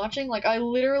continue watching? Like, I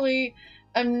literally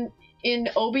am in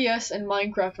OBS and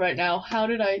Minecraft right now. How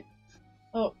did I...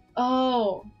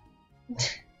 Oh.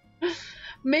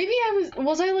 Maybe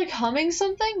was I like humming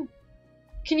something?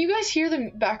 Can you guys hear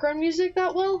the background music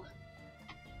that well?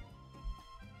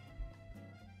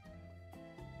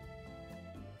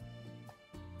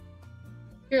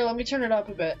 Here, let me turn it up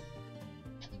a bit.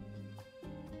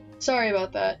 Sorry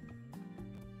about that.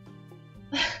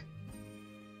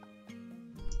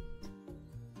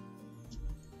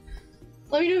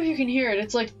 Let me know if you can hear it.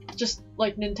 It's like just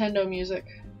like Nintendo music.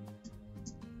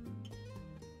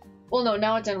 Well, no,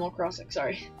 now it's Animal Crossing.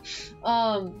 Sorry.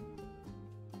 But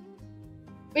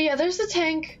yeah, there's the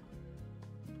tank.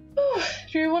 Whew.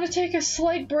 Do you want to take a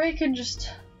slight break and just,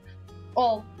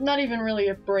 well, not even really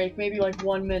a break, maybe like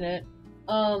 1 minute,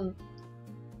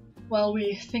 while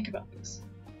we think about this.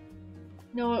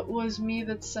 No, it was me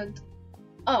that sent.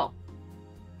 Oh,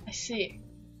 I see.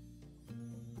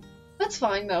 That's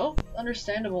fine though.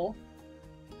 Understandable.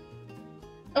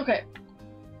 Okay.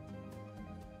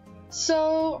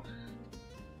 So,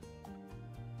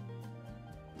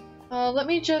 let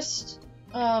me just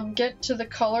get to the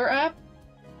color app.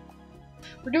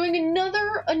 We're doing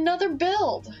another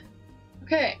build.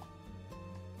 Okay.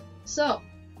 So,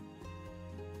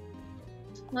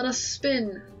 let us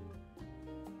spin.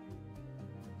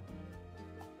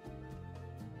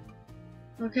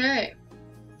 Okay.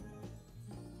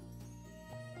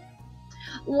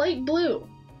 Light blue.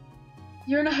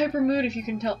 You're in a hyper mood if you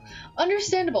can tell.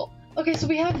 Understandable. Okay, so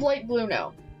we have light blue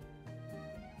now.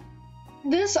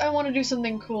 This I want to do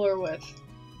something cooler with.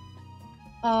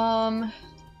 I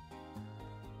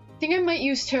think I might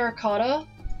use terracotta.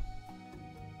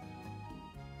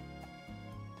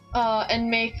 And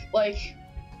make like,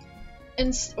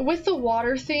 and with the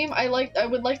water theme, I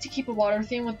would like to keep a water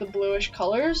theme with the bluish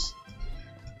colors.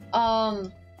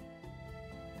 And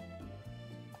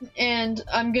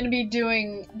I'm gonna be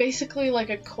doing basically like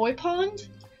a koi pond.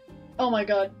 Oh my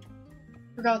god.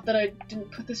 Forgot that I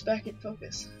didn't put this back in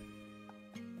focus.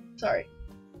 Sorry.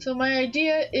 So my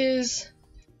idea is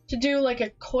to do like a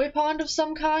koi pond of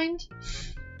some kind.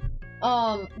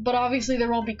 But obviously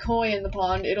there won't be koi in the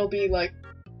pond, it'll be like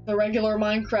the regular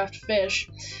Minecraft fish.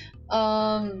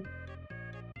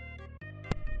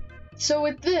 So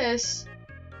with this,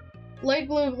 light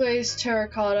blue glazed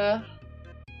terracotta,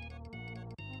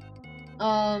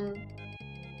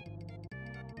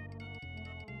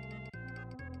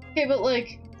 okay, but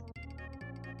like,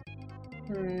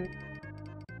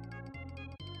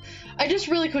 I just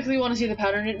really quickly want to see the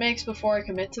pattern it makes before I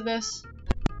commit to this.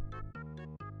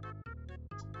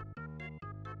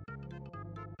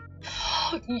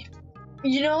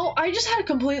 You know, I just had a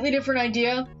completely different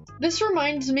idea. This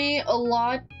reminds me a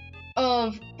lot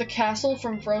of the castle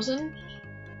from Frozen.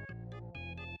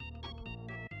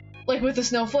 Like with the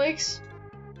snowflakes.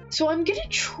 So I'm gonna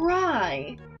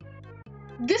try.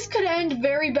 This could end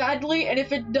very badly, and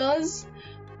if it does,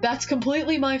 that's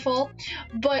completely my fault.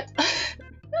 But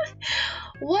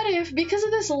what if, because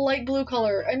of this light blue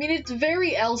color, I mean, it's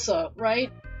very Elsa,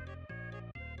 right?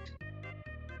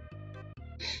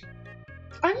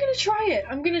 I'm gonna try it.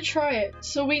 I'm gonna try it.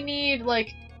 So we need,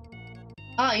 like,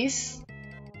 ice,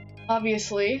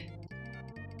 obviously,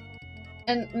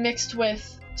 and mixed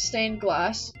with stained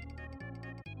glass.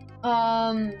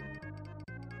 Aren't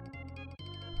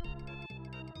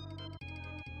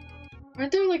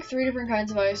there like 3 different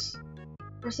kinds of ice?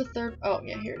 Where's the third? Oh,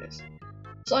 yeah, here it is.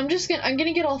 So I'm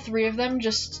gonna get all 3 of them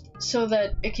just so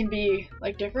that it can be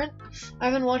like different. I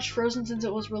haven't watched Frozen since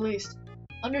it was released.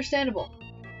 Understandable.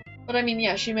 But I mean,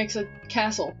 yeah, she makes a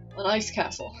castle, an ice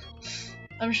castle.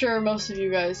 I'm sure most of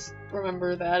you guys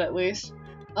remember that at least.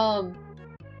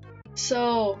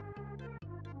 So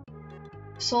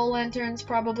soul lanterns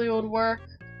probably would work.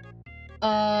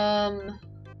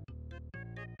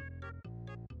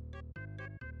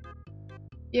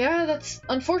 Yeah, that's,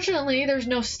 unfortunately, there's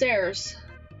no stairs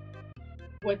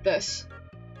with this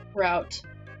route.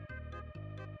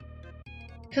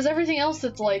 Because everything else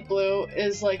that's light blue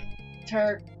is like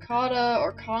terracotta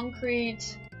or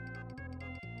concrete.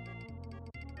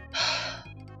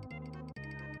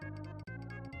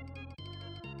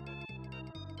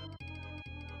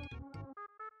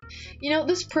 You know,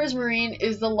 this prismarine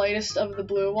is the lightest of the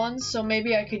blue ones, so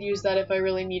maybe I could use that if I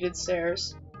really needed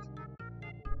stairs.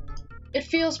 It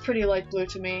feels pretty light blue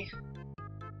to me.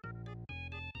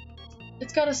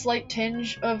 It's got a slight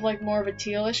tinge of like more of a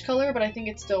tealish color, but I think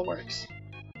it still works.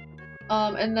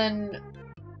 And then,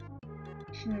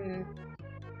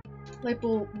 light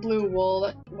blue wool,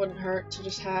 that wouldn't hurt to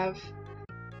just have.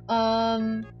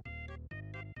 Trying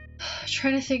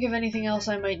to think of anything else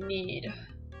I might need.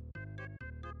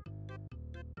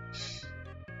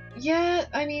 Yeah,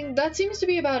 I mean, that seems to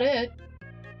be about it.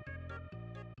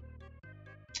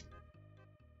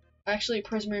 Actually,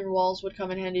 prismarine walls would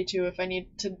come in handy too if I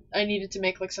needed to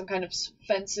make like some kind of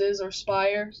fences or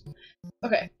spires.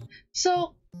 Okay,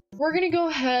 so we're gonna go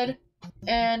ahead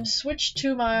and switch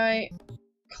to my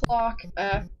clock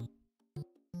app,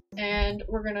 and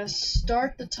we're gonna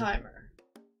start the timer.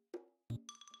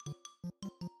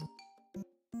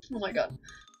 Oh my god.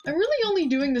 I'm really only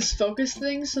doing this focus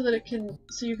thing so that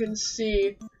so you can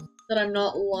see that I'm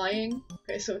not lying.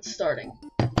 Okay, so it's starting.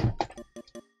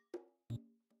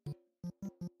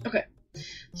 Okay,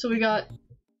 so we got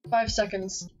 5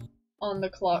 seconds on the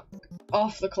clock,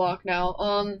 off the clock now.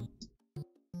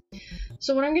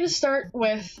 So what I'm gonna start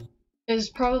with is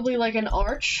probably like an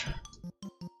arch.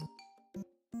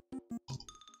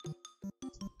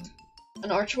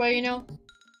 An archway, you know?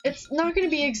 It's not gonna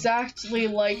be exactly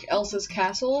like Elsa's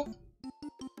castle.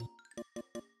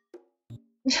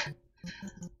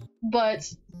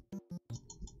 But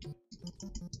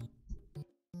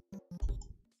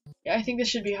yeah, I think this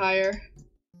should be higher.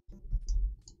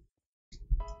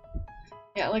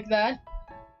 Yeah, like that.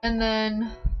 And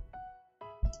then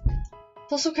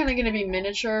it's also kind of going to be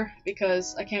miniature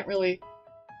because I can't really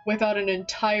whip out an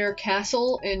entire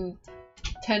castle in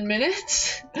 10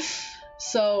 minutes.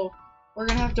 So we're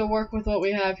going to have to work with what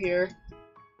we have here.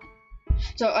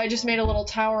 So I just made a little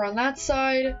tower on that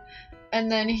side, and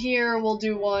then here we'll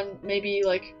do one maybe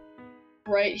like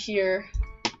right here,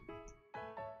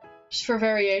 just for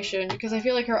variation, because I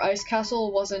feel like her ice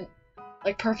castle wasn't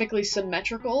like perfectly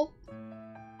symmetrical.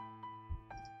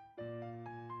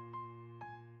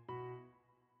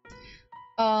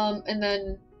 And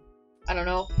then I don't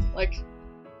know, like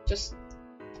just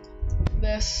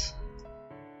this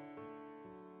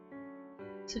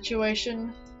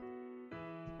situation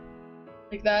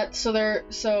like that.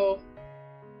 So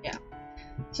yeah.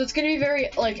 So it's gonna be very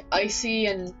like icy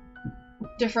and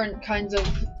different kinds of.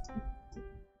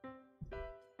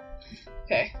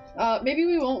 Okay. Maybe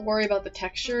we won't worry about the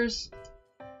textures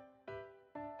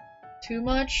too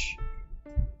much.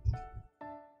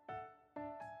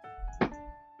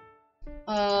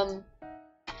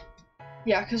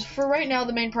 Yeah, because for right now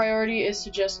the main priority is to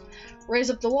just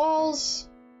raise up the walls.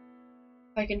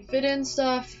 If I can fit in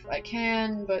stuff, I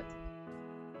can, but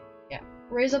yeah,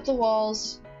 raise up the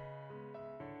walls.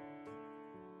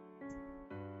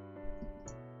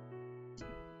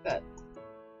 That.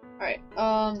 Alright,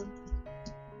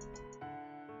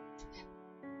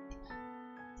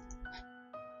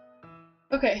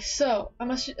 okay, so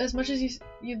as much as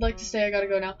you'd like to stay, I gotta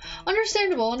go now.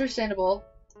 Understandable, understandable.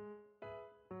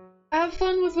 Have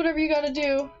fun with whatever you gotta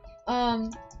do.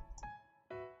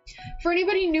 For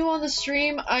anybody new on the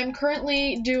stream, I'm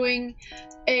currently doing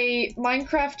a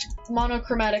Minecraft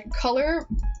monochromatic color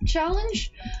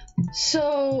challenge.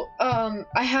 So,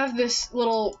 I have this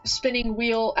little spinning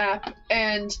wheel app,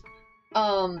 and,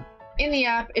 in the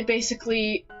app, it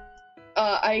basically,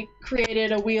 I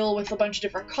created a wheel with a bunch of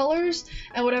different colors,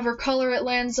 and whatever color it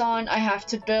lands on, I have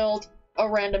to build a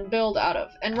random build out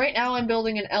of. And right now I'm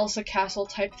building an Elsa castle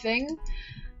type thing,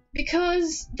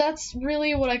 because that's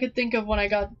really what I could think of when I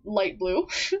got light blue.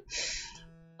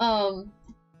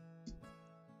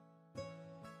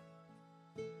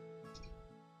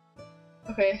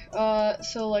 Okay,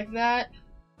 so like that,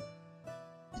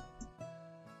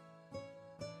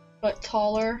 but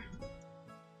taller.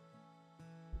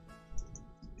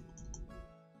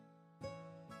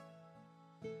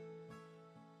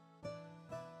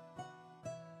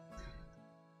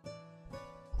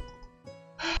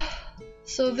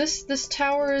 So this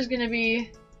tower is gonna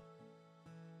be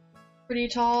pretty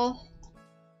tall,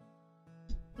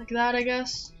 like that, I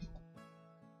guess.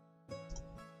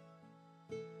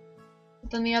 But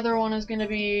then the other one is gonna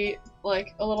be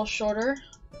like a little shorter.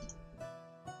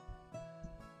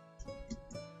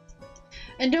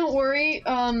 And don't worry,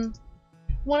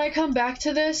 when I come back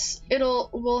to this,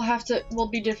 we'll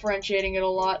be differentiating it a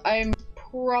lot. I'm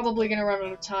probably gonna run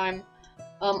out of time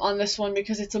on this one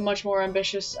because it's a much more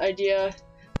ambitious idea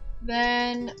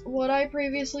than what I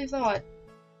previously thought.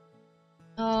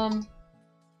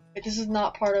 This is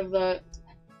not part of the,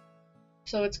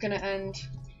 so it's gonna end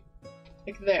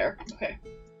like there. Okay.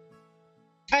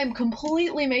 I'm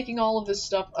completely making all of this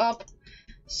stuff up,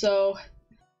 so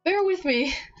bear with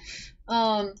me.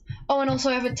 Oh, and also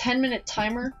I have a 10-minute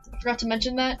timer. I forgot to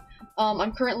mention that.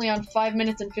 I'm currently on 5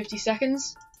 minutes and 50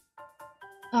 seconds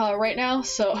right now,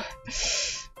 so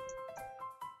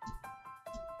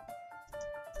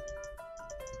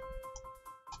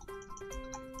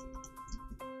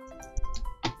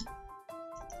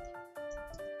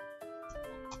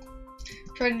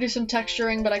tried to do some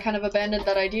texturing, but I kind of abandoned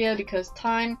that idea because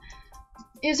time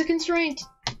is a constraint.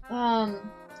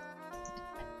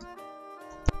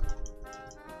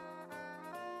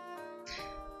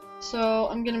 So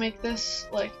I'm gonna make this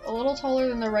like a little taller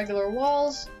than the regular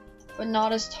walls, but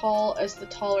not as tall as the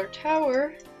taller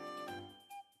tower.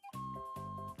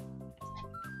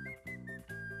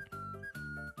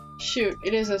 Shoot,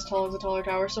 it is as tall as the taller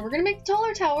tower, so we're gonna make the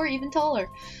taller tower even taller.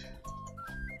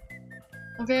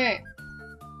 Okay.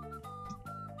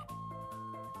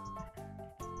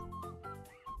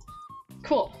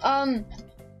 Cool.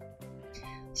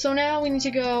 So now we need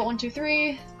to go 1, 2,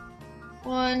 3.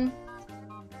 1,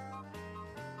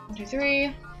 2,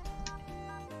 3.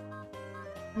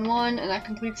 And 1, and that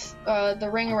completes the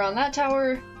ring around that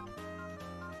tower.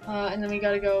 And then we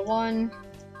gotta go 1,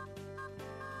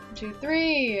 2,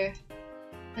 3.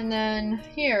 And then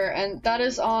here, and that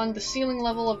is on the ceiling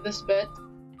level of this bit.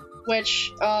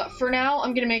 Which, for now,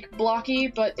 I'm gonna make blocky,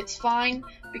 but it's fine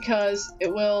because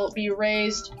it will be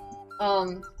raised,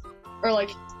 or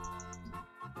like,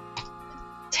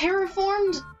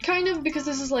 terraformed, kind of, because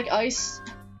this is like ice.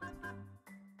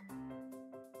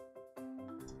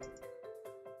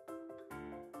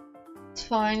 It's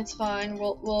fine, it's fine.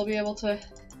 We'll be able to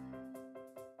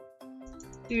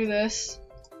do this.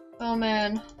 Oh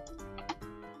man.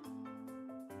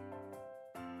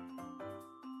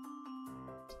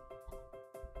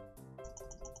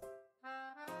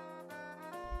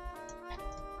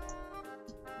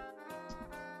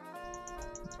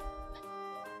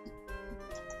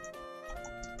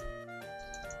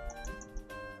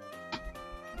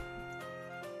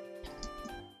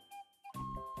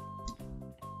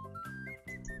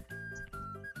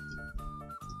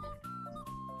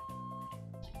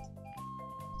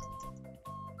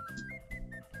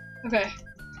 Okay.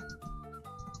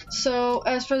 So,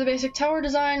 as for the basic tower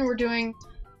design, we're doing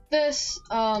this,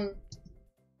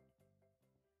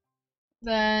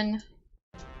 then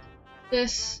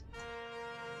this,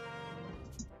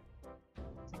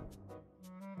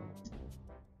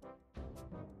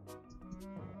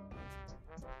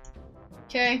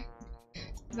 okay,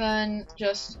 then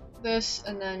just this,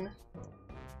 and then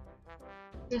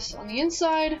this on the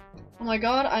inside. Oh my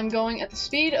god, I'm going at the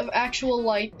speed of actual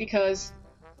light because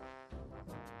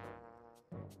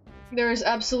there is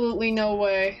absolutely no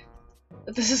way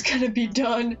that this is gonna be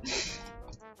done. It's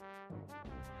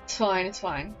fine, it's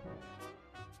fine.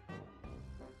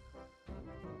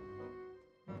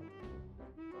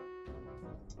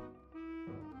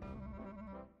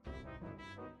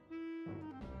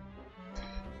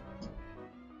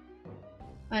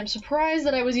 I'm surprised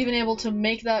that I was even able to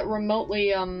make that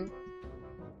remotely,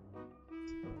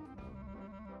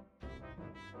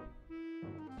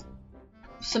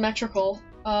 symmetrical.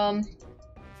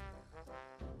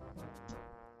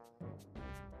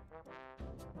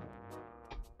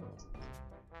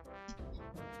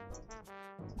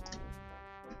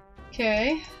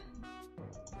 Okay.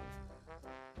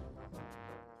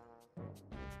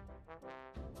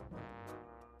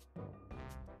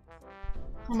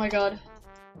 Oh my god.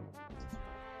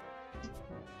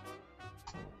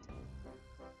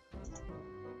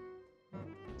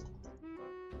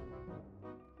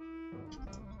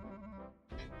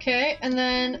 Okay, and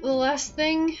then the last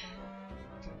thing to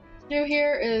do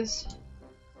here is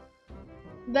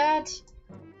that,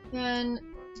 then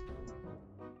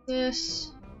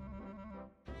this.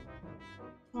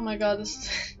 Oh my god,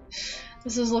 this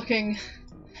this is looking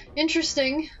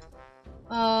interesting.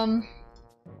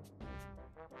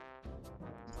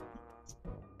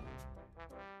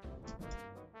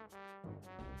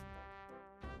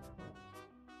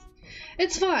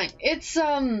 It's fine. It's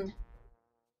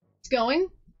going.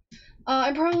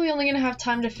 I'm probably only gonna have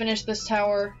time to finish this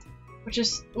tower,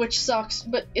 which sucks,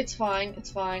 but it's fine.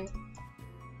 It's fine.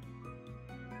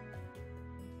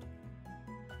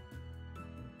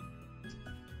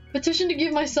 Petition to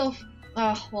give myself.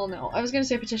 Well, no. I was gonna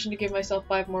say petition to give myself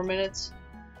 5 more minutes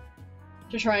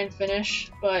to try and finish,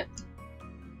 but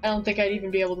I don't think I'd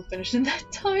even be able to finish in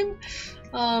that time.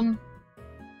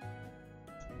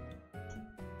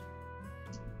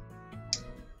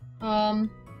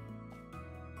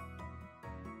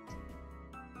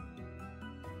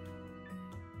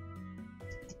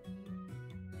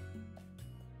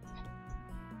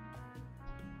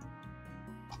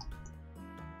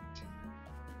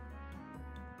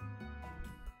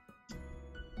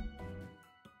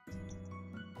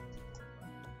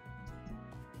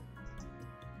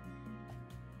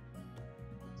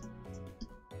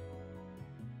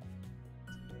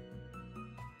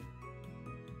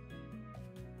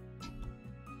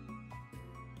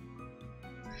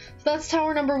 So that's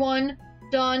tower number 1,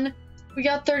 done. We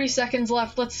got 30 seconds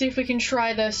left. Let's see if we can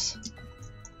try this.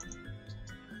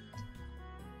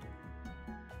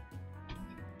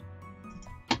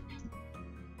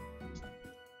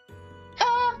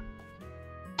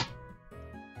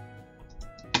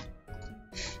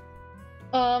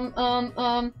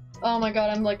 Oh my god,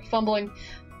 I'm like fumbling.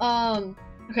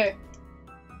 Okay.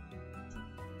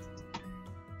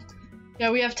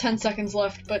 Yeah, we have 10 seconds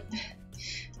left, but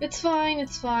it's fine,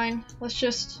 it's fine. Let's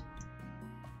just...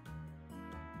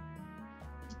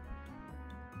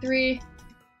 3,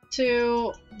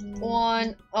 2,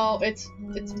 1. Oh, it's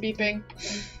beeping.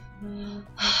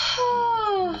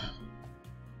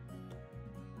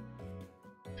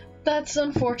 That's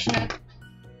unfortunate.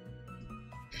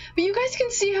 But you guys can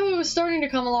see how it was starting to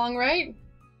come along, right?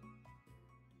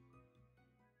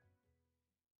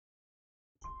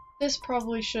 This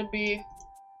probably should be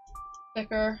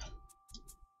thicker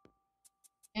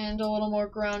and a little more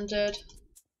grounded.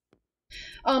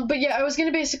 But yeah, I was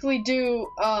gonna basically do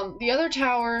the other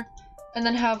tower and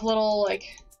then have little like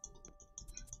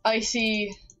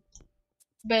icy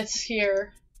bits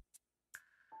here,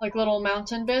 like little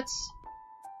mountain bits,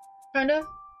 kind of.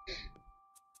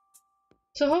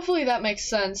 So hopefully that makes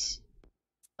sense.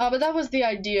 But that was the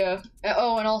idea.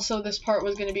 Oh, and also this part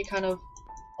was gonna be kind of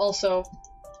also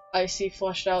icy,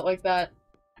 fleshed out like that.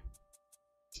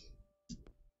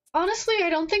 Honestly, I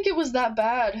don't think it was that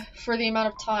bad for the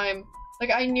amount of time.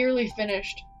 Like, I nearly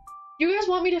finished. Do you guys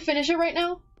want me to finish it right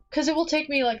now? Because it will take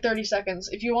me like 30 seconds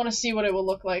if you want to see what it will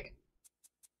look like.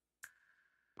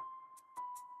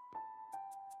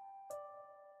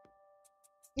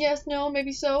 Yes, no,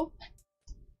 maybe so.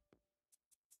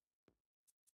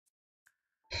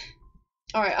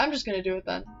 Alright, I'm just gonna do it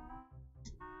then.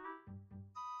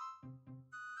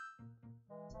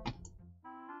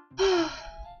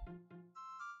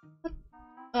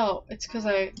 Oh, it's because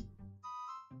I...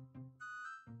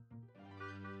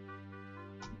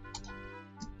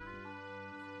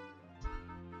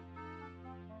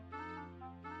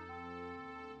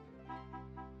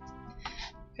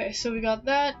 Okay, so we got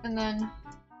that, and then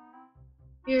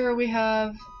here we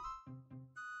have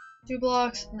 2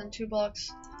 blocks, and then 2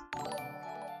 blocks.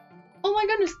 Oh my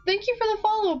goodness, thank you for the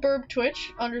follow,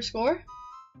 burbtwitch_.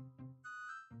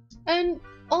 And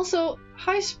also,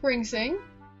 hi Springsing.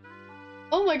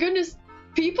 Oh my goodness,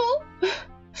 people?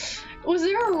 Was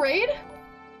there a raid?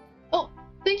 Oh,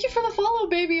 thank you for the follow,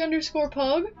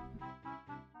 baby_pug.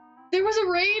 There was a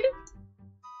raid?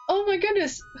 Oh my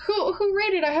goodness, who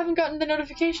raided? I haven't gotten the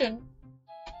notification.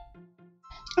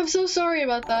 I'm so sorry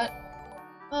about that.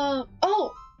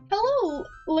 Oh, hello,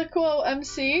 Liquo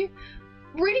MC.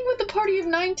 Raiding with the party of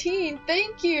 19,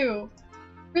 thank you.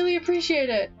 Really appreciate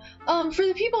it. For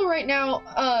the people right now,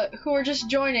 who are just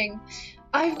joining,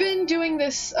 I've been doing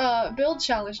this, build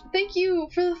challenge. Thank you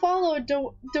for the follow,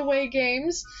 Dewey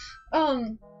Games.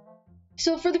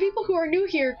 So for the people who are new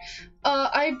here,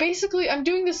 I'm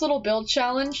doing this little build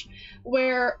challenge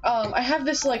where, I have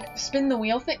this, like, spin the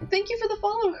wheel thing. Thank you for the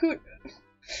follow,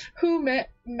 Who Man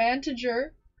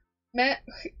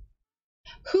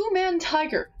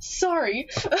Tiger. Sorry.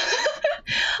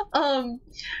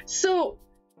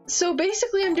 So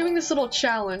basically I'm doing this little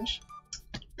challenge.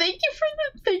 Thank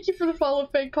you for the follow,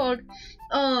 Fake Pog.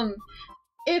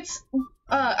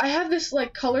 I have this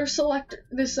like color selector,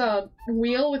 this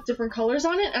wheel with different colors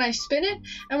on it, and I spin it,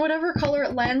 and whatever color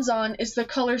it lands on is the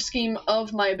color scheme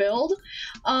of my build.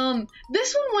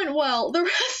 This one went well. The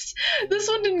rest, this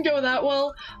one didn't go that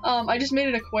well. I just made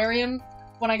an aquarium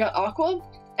when I got Aqua,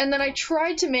 and then I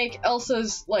tried to make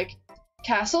Elsa's like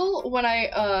castle when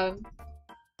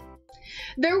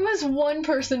there was one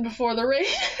person before the raid.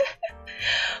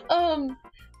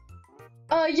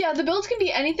 Yeah, the builds can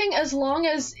be anything as long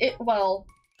as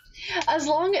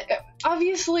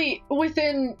obviously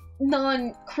within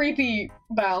non-creepy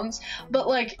bounds, but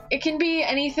like, it can be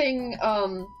anything,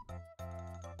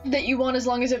 that you want as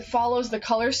long as it follows the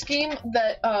color scheme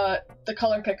that, the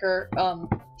color picker,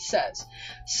 says.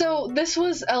 So, this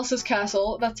was Elsa's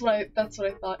castle, that's what I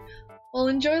thought. Well,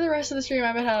 enjoy the rest of the stream,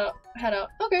 I better head out.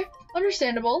 Okay,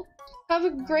 understandable. Have a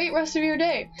great rest of your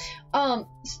day.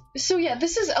 So yeah,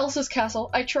 this is Elsa's castle.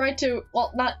 I tried to,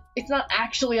 well, it's not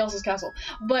actually Elsa's castle,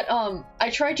 but, I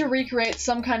tried to recreate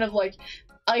some kind of, like,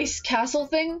 ice castle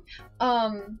thing.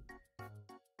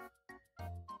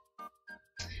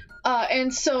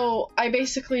 And so I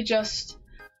basically just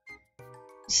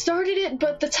started it,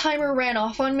 but the timer ran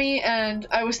off on me, and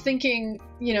I was thinking,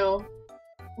 you know,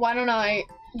 why don't I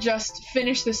just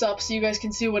finish this up so you guys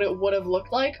can see what it would have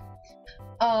looked like.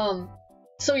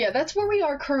 So yeah, that's where we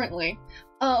are currently.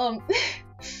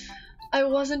 I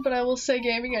wasn't, but I will say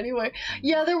gaming anyway.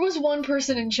 Yeah, there was one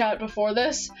person in chat before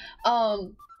this,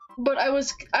 but I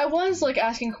was like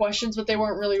asking questions, but they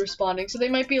weren't really responding, so they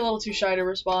might be a little too shy to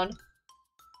respond.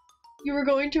 You were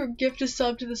going to gift a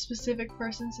sub to the specific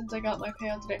person since I got my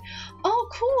payout today. Oh,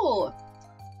 cool!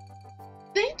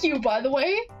 Thank you, by the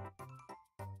way!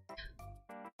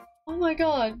 Oh my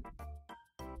god.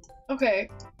 Okay.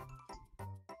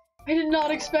 I did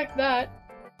not expect that.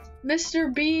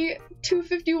 Mr.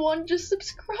 B251 just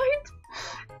subscribed.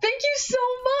 Thank you so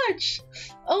much.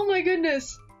 Oh my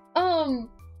goodness.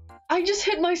 I just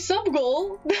hit my sub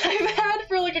goal that I've had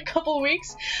for like a couple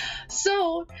weeks.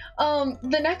 So,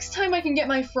 the next time I can get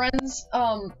my friends,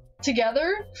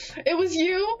 together, it was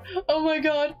you. Oh my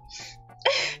god.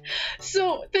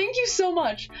 So, thank you so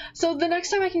much. So, the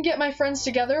next time I can get my friends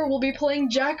together, we'll be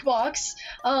playing Jackbox,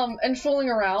 and fooling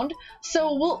around.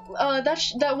 So,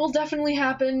 that will definitely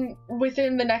happen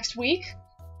within the next week.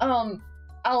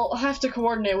 I'll have to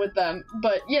coordinate with them,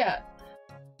 but yeah.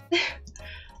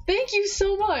 Thank you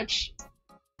so much.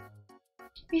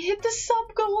 We hit the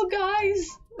sub goal, guys.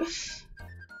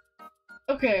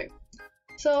 Okay.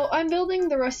 So, I'm building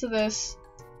the rest of this,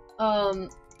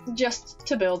 just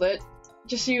to build it.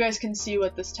 Just so you guys can see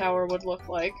what this tower would look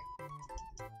like.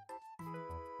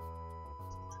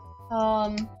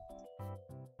 Oh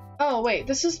wait,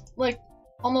 this is like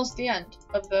almost the end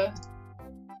of the...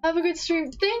 Have a good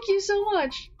stream. Thank you so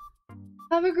much.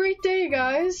 Have a great day,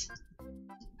 guys.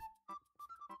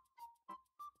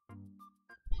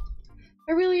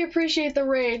 I really appreciate the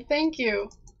raid. Thank you.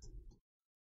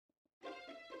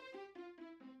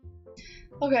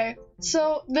 Okay,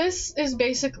 so this is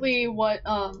basically what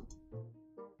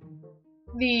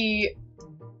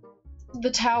the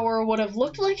tower would have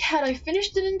looked like had I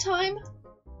finished it in time.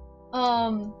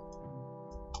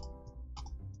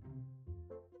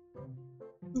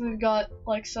 We've got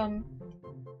like some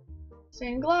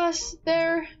stained glass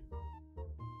there.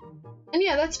 And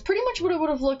yeah, that's pretty much what it would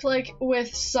have looked like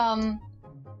with some,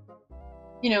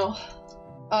 you know,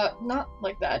 not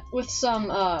like that, with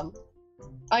some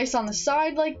ice on the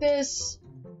side like this,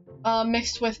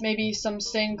 mixed with maybe some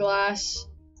stained glass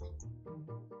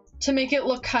to make it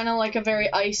look kind of like a very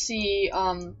icy,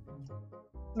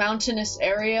 mountainous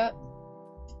area,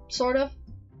 sort of.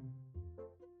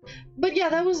 But yeah,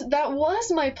 that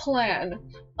was my plan.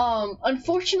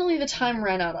 Unfortunately, the time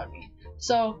ran out on me.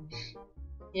 So,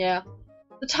 yeah.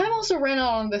 The time also ran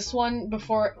out on this one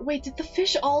before- wait, did the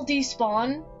fish all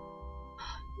despawn?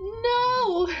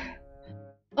 No!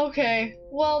 Okay,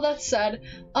 well, that's sad.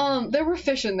 There were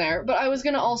fish in there, but I was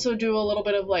gonna also do a little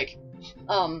bit of, like,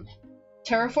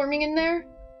 terraforming in there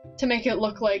to make it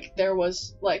look like there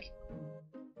was, like,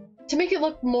 to make it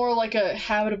look more like a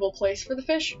habitable place for the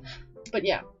fish. But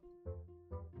yeah.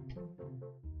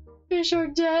 Fish are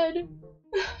dead.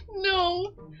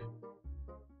 No.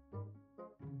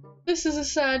 This is a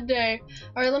sad day.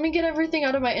 Alright, let me get everything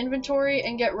out of my inventory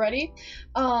and get ready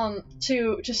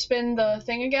to spin the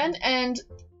thing again. And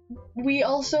we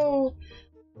also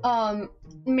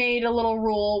made a little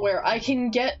rule where I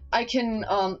can get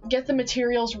the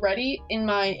materials ready in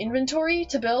my inventory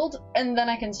to build, and then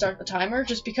I can start the timer,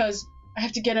 just because I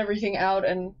have to get everything out,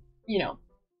 and you know,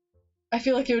 I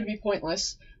feel like it would be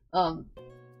pointless.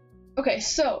 Okay,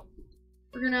 so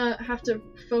we're gonna have to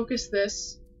focus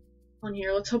this on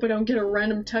here. Let's hope I don't get a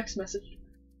random text message.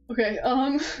 Okay,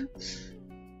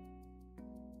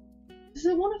 does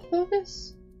it want to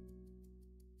focus?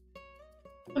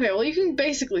 Okay, well, you can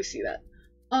basically see that.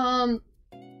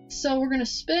 So we're gonna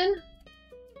spin.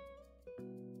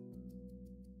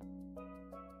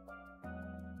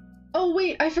 Oh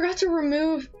wait, I forgot to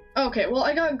remove- okay, well,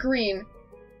 I got green.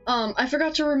 I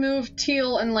forgot to remove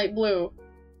teal and light blue.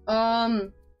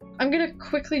 I'm gonna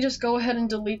quickly just go ahead and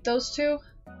delete those two.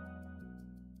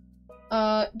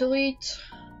 Delete.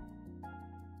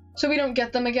 So we don't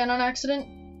get them again on accident.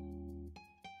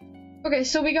 Okay,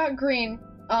 so we got green.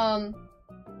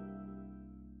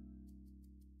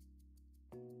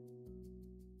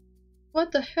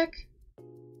 What the heck?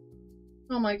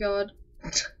 Oh my god.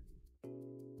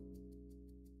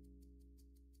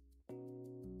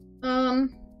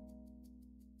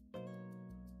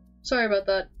 Sorry about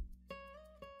that.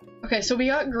 Okay, so we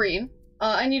got green.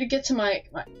 I need to get to my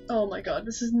oh my god,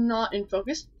 this is not in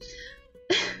focus.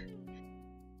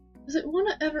 Does it want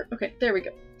to ever- okay, there we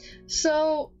go.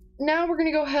 So, now we're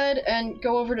gonna go ahead and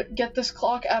go over to get this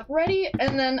clock app ready,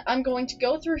 and then I'm going to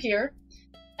go through here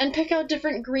and pick out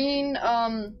different green,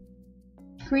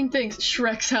 green things.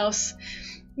 Shrek's house.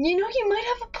 You know, you might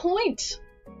have a point.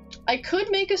 I could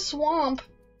make a swamp.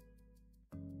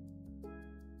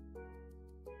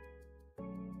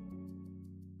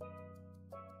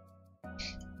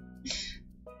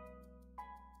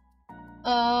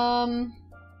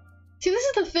 See, this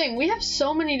is the thing. We have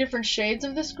so many different shades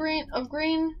of this green,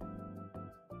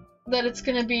 that it's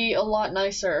gonna be a lot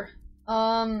nicer.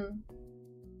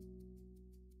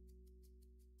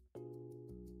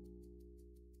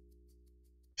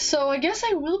 So I guess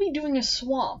I will be doing a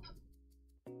swamp.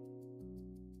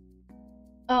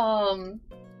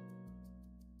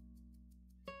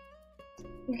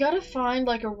 We gotta find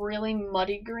like a really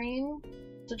muddy green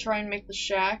to try and make the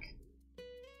shack.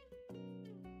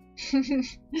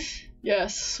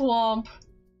 Yes, swamp.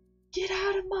 Get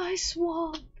out of my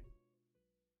swamp.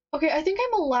 Okay, I think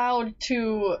I'm allowed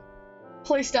to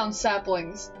place down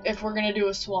saplings if we're gonna do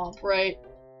a swamp, right?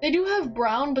 They do have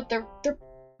brown, but they're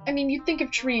I mean, you think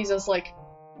of trees as like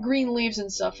green leaves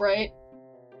and stuff, right?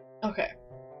 Okay.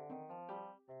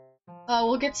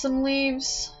 We'll get some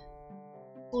leaves.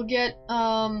 We'll get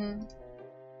some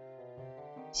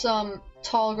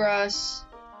tall grass.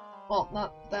 Well,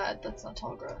 not that. That's not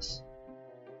tall grass.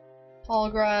 Tall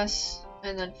grass,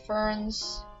 and then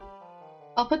ferns.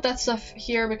 I'll put that stuff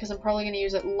here because I'm probably gonna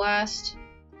use it last.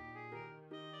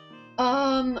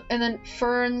 And then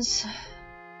ferns.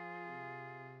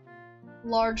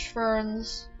 Large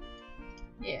ferns.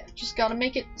 Yeah, just gotta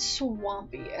make it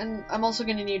swampy. And I'm also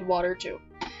gonna need water too.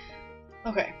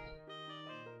 Okay.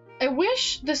 I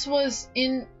wish this was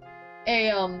in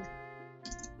a,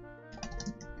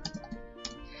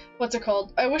 what's it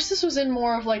called? I wish this was in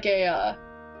more of like a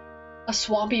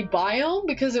swampy biome,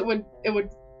 because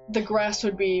the grass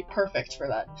would be perfect for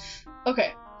that.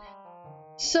 Okay.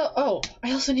 So, oh,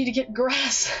 I also need to get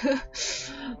grass.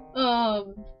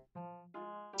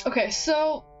 Okay,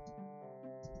 so,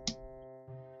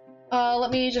 let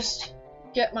me just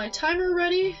get my timer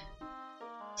ready.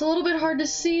 It's a little bit hard to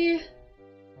see,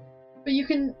 but you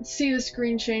can see the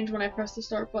screen change when I press the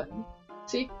start button.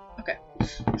 See? Okay.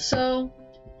 So,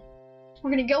 we're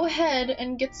gonna go ahead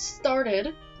and get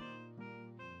started.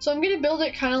 So I'm gonna build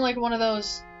it kind of like one of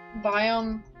those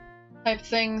biome type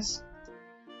things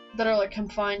that are like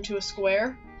confined to a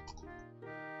square.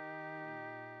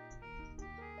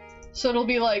 So it'll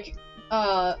be like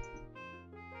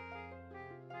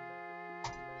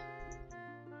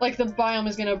the biome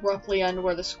is gonna abruptly end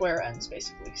where the square ends,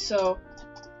 basically. So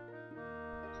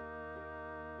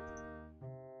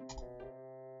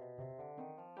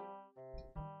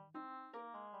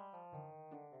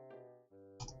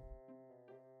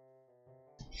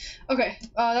okay,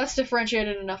 that's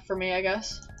differentiated enough for me, I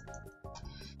guess.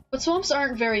 But swamps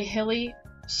aren't very hilly,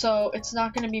 so it's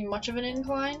not going to be much of an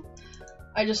incline.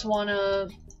 I just want to,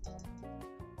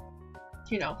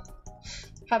 you know,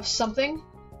 have something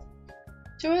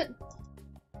to it.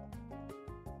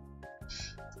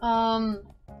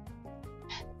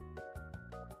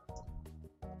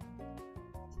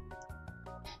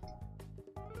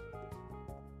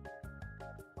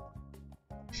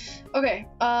 Okay,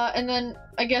 and then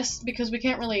I guess because we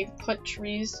can't really put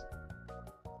trees,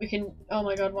 we can, oh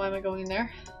my god, why am I going in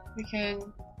there? We can,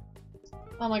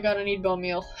 oh my god, I need bone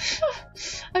meal.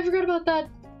 I forgot about that.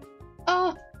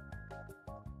 Ah!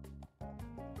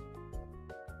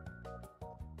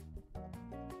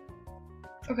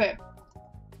 Okay.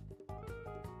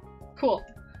 Cool.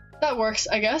 That works,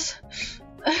 I guess.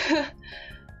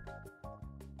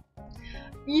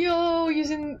 Yo,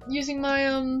 using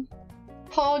my,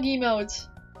 Pog emotes.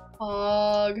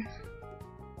 Pog.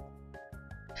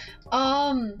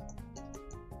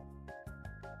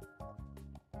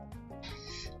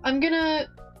 I'm gonna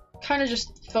kind of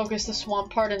just focus the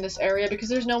swamp part in this area because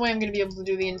there's no way I'm gonna be able to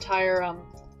do the entire,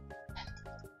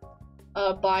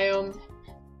 biome,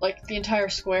 like the entire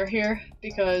square here,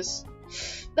 because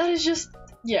that is just,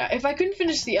 yeah, if I couldn't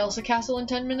finish the Elsa Castle in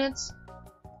 10 minutes,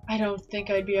 I don't think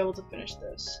I'd be able to finish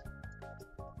this.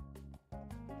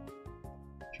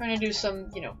 Trying to do some,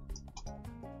 you know,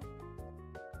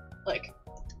 like,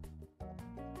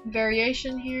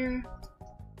 variation here.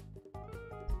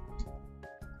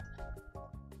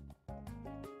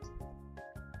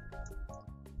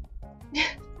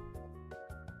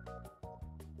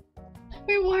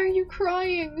 Wait, why are you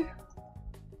crying?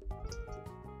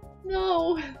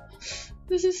 No!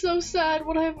 This is so sad.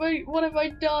 What have I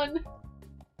done?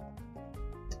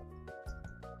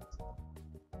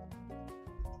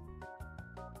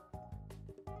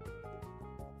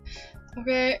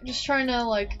 Okay, just trying to,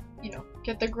 like, you know,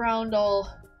 get the ground all...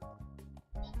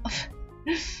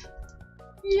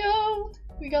 Yo!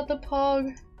 We got the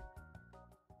Pog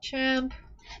champ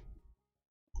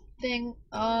thing.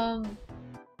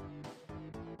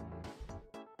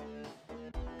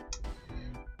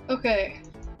 Okay.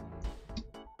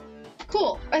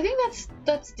 Cool. I think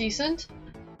that's decent.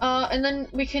 And then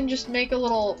we can just make a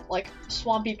little, like,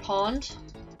 swampy pond.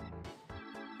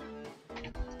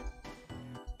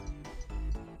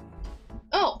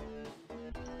 Oh!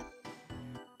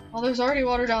 Well, there's already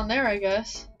water down there, I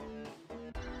guess.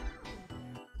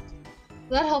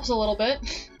 That helps a little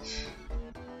bit.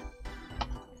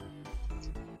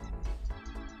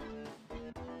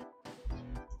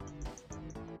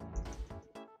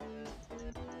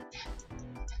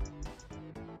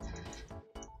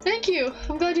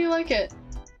 glad you like it.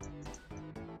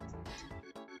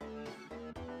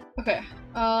 Okay,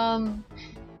 so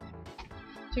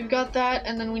we've got that,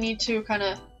 and then we need to kind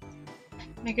of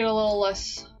make it a little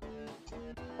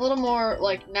more,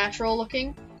 like, natural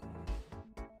looking.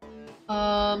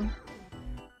 I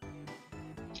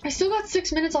still got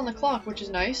 6 minutes on the clock, which is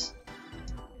nice.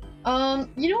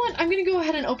 You know what? I'm gonna go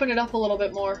ahead and open it up a little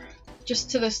bit more, just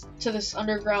to this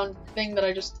underground thing that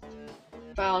I just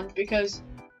found, because,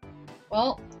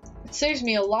 well, it saves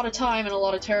me a lot of time and a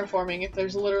lot of terraforming if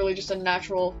there's literally just a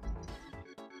natural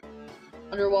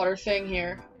underwater thing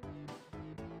here.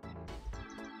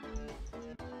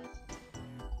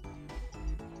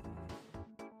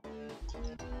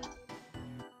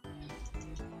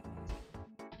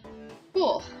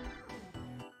 Cool.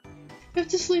 You have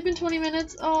to sleep in 20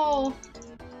 minutes? Oh.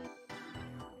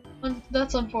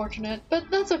 That's unfortunate,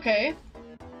 but that's okay.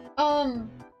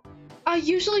 I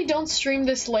usually don't stream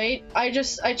this late. I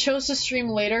chose to stream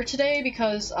later today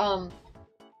because,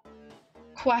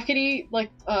 Quackity,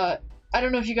 like, I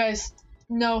don't know if you guys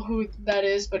know who that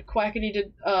is, but Quackity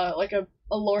did, like a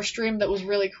lore stream that was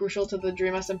really crucial to the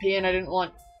Dream SMP, and I didn't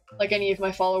want, like, any of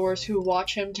my followers who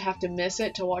watch him to have to miss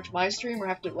it to watch my stream or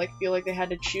have to, like, feel like they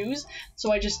had to choose,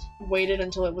 so I just waited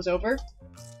until it was over.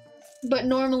 But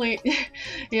normally,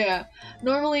 yeah,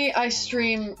 normally I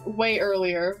stream way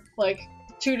earlier, like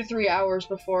 2 to 3 hours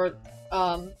before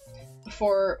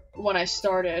when I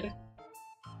started,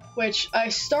 which I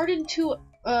started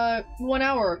 1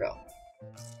 hour ago.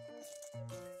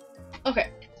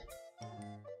 Okay.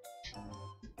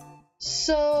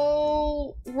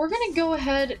 So we're gonna go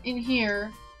ahead in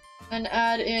here and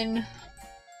add in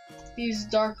these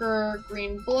darker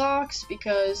green blocks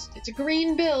because it's a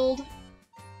green build.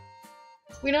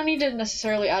 We don't need to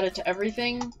necessarily add it to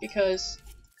everything because,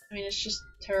 I mean, it's just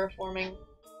terraforming.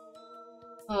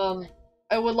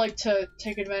 I would like to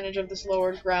take advantage of this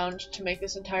lowered ground to make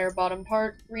this entire bottom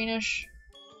part greenish.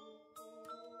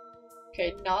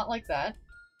 Okay, not like that.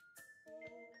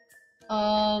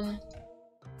 Alright,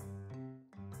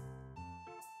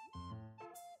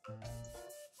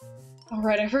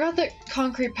 I forgot that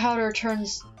concrete powder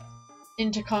turns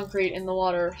into concrete in the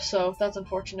water, so that's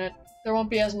unfortunate. There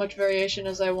won't be as much variation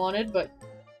as I wanted, but...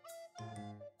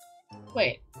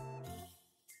 Wait.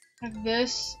 I have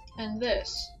this and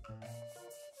this.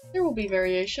 There will be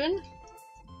variation.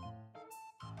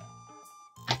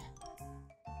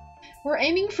 We're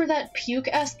aiming for that puke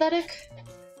aesthetic.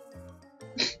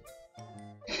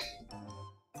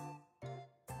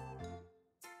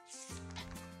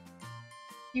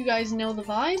 You guys know the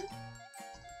vibe?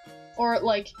 Or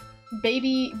like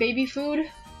baby food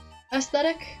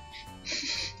aesthetic?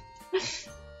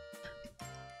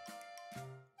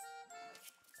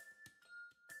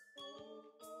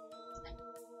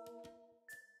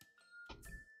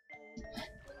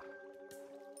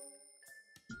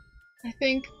 I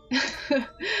think,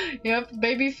 yep,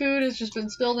 baby food has just been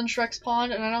spilled in Shrek's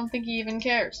pond, and I don't think he even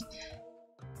cares.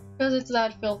 Because it's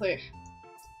that filthy.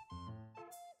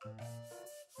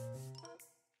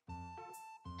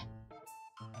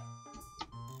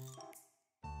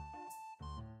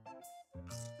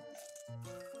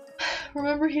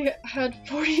 Remember, he had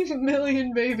 40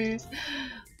 million babies.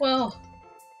 Well,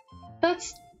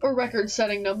 that's a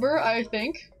record-setting number, I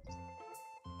think.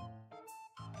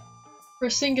 For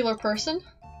a singular person.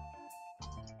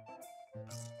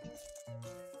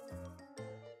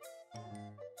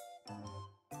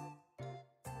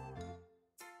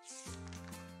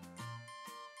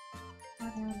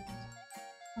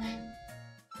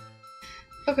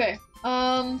 Okay,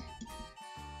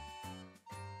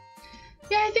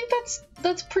 yeah, I think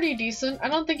that's pretty decent. I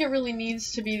don't think it really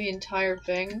needs to be the entire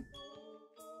thing.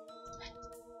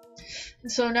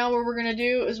 And so now what we're gonna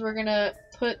do is we're gonna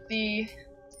put the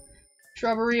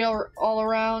shrubbery all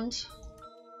around.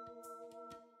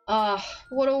 Ah,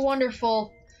 what a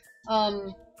wonderful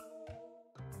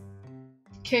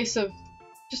case of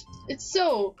just, it's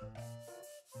so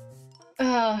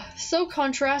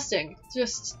contrasting.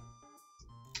 Just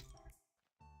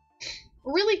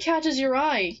really catches your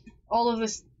eye. All of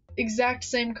this exact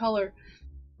same color.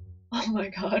 Oh my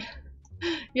god.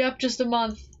 Yep, just a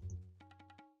month.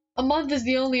 A month is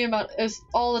the only amount, is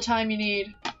all the time you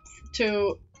need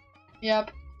to,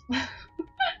 yep.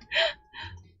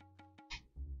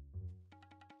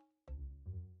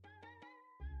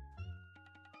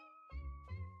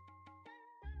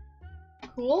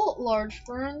 Cool, large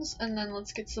ferns, and then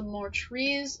let's get some more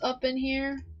trees up in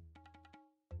here.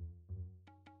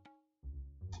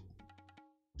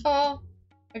 Oh,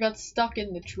 I got stuck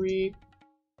in the tree.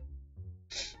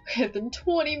 It's been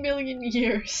 20 million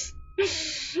years.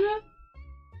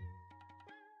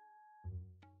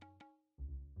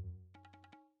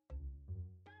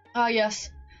 Ah, yes.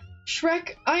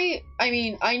 Shrek, I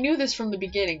mean, I knew this from the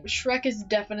beginning, but Shrek is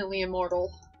definitely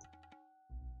immortal.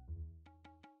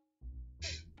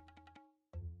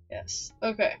 Yes,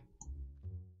 okay.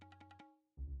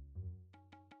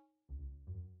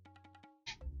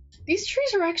 These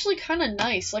trees are actually kind of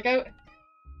nice. Like, I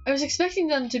was expecting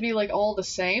them to be, like, all the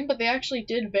same, but they actually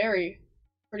did vary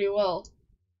pretty well.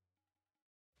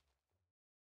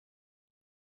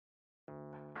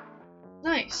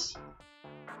 Nice.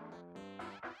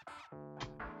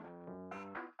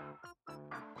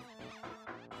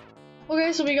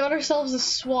 Okay, so we got ourselves a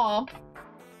swamp.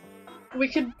 We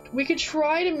could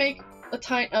try to make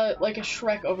a like a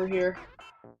Shrek over here.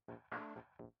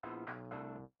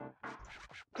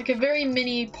 Like a very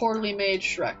mini, poorly made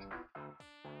Shrek.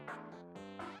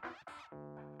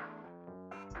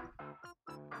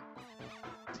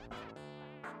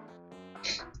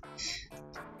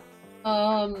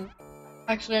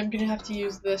 Actually, I'm gonna have to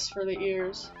use this for the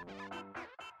ears.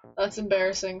 That's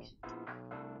embarrassing.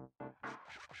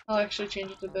 I'll actually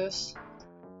change it to this.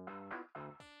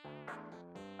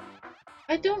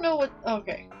 I don't know what-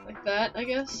 okay, like that, I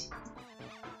guess.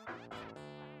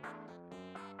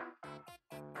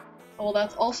 Oh, well,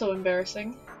 that's also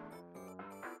embarrassing.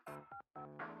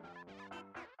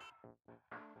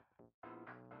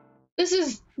 This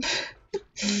is-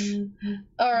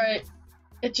 Alright.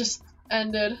 It just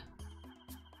ended.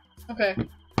 Okay.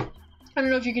 I don't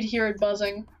know if you could hear it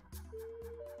buzzing.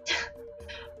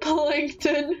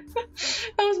 Plankton!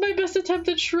 That was my best attempt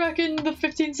at Shrek in the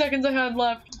 15 seconds I had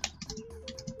left.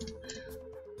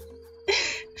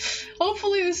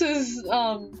 Hopefully this is,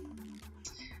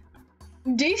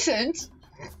 decent.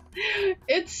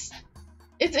 It's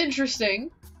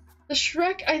interesting. The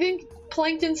Shrek, I think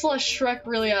Plankton / Shrek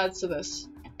really adds to this.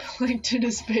 Plankton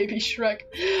is baby Shrek.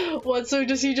 What, so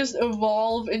does he just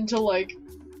evolve into, like,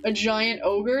 a giant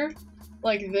ogre?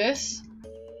 Like this?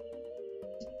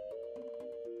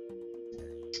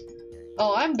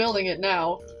 Oh, I'm building it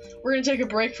now. We're gonna take a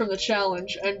break from the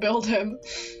challenge and build him.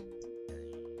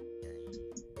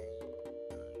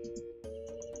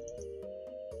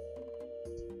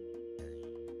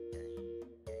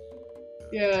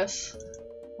 Yes.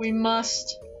 We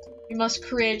must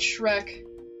create Shrek.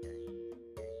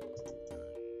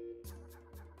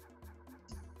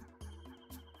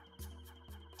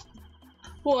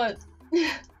 What?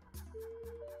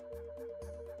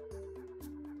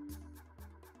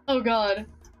 Oh god.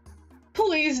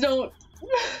 Please don't.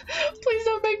 Please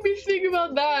don't make me think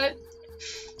about that.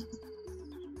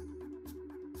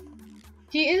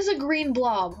 He is a green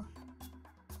blob.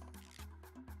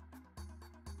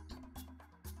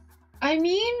 I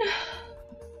mean,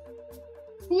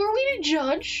 who are we to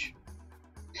judge?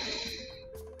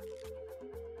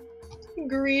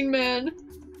 Green man.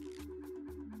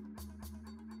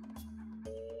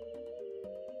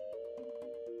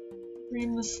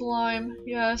 Green the slime,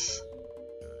 yes.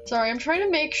 Sorry, I'm trying to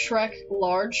make Shrek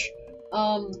large.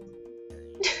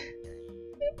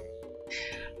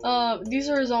 These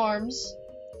are his arms.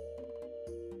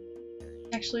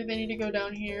 Actually, they need to go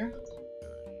down here.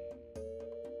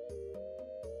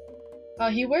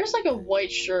 He wears like a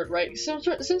white shirt, right?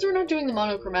 Since we're not doing the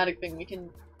monochromatic thing, we can,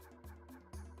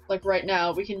 like right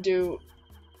now, we can do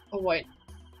a white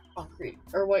concrete,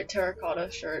 or white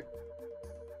terracotta shirt.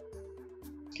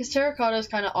 Because terracotta is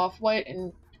kind of off-white,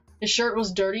 and his shirt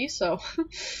was dirty, so...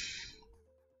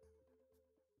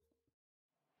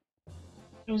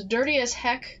 It was dirty as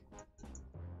heck.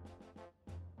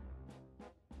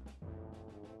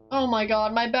 Oh my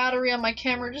god, my battery on my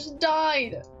camera just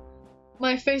died!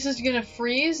 My face is gonna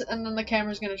freeze, and then the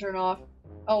camera's gonna turn off.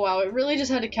 Oh wow, it really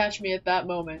just had to catch me at that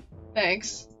moment.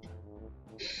 Thanks.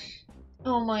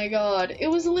 Oh my god, it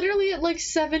was literally at like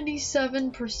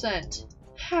 77%.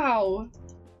 How?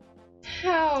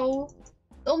 How?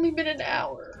 It's only been an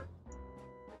hour.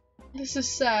 This is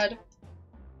sad.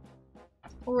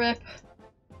 RIP.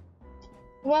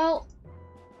 Well,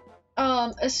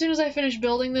 as soon as I finish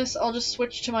building this, I'll just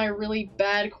switch to my really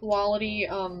bad quality,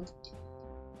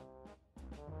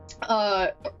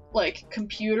 like,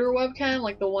 computer webcam,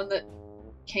 like the one that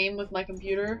came with my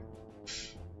computer.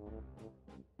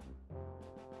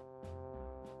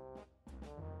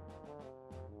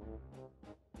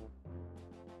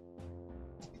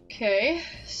 Okay,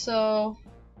 so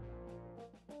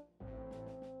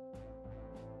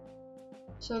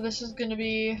this is gonna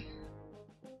be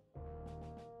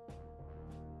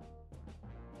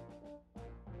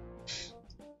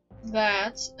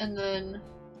that, and then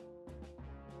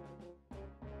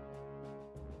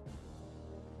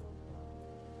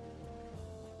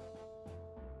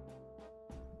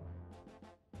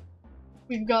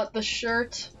we've got the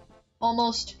shirt.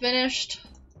 almost finished.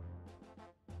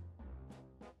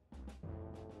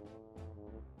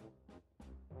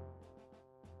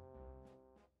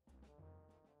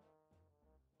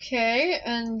 Okay,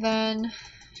 and then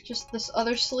just this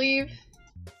other sleeve.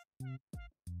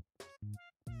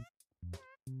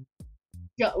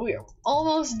 Yeah, we are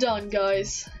almost done,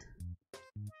 guys.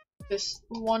 This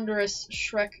wondrous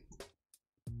Shrek,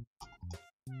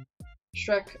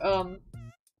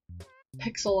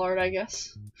 pixel art, I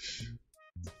guess.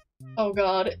 Oh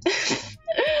god.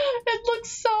 It looks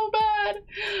so bad!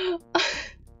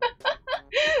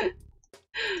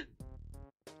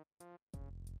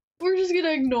 We're just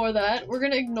gonna ignore that. We're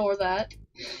gonna ignore that.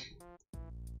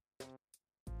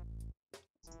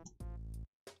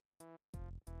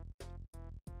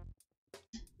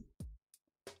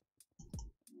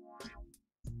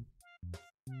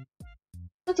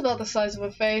 That's about the size of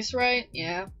a face, right?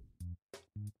 Yeah.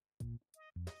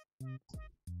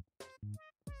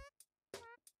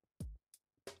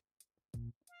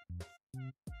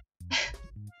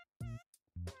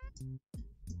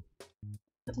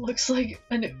 It looks like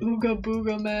an Ooga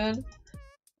Booga man.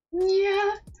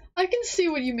 Yeah, I can see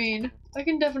what you mean. I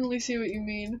can definitely see what you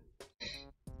mean.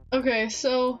 Okay,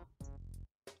 so...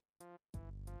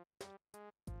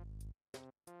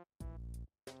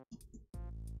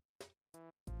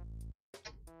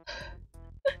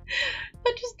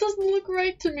 that just doesn't look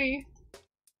right to me.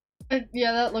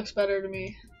 Yeah, that looks better to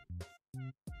me.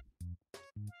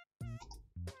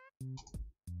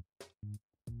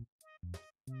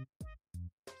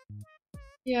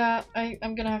 Yeah,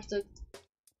 I'm gonna have to...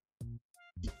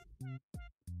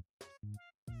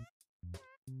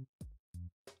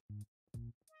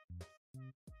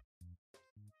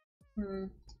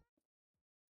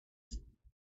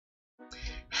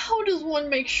 How does one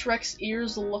make Shrek's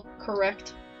ears look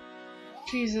correct?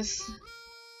 Jesus.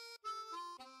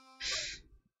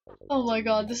 Oh my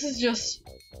god, this is just...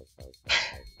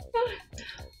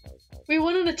 We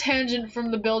went on a tangent from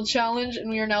the build challenge, and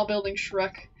we are now building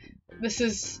Shrek. This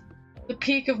is the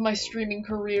peak of my streaming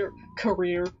career.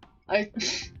 I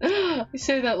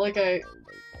say that like I...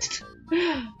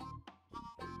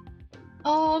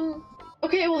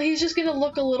 Okay, well he's just gonna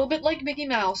look a little bit like Mickey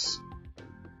Mouse.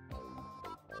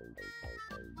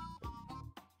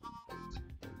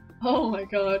 Oh my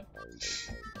god.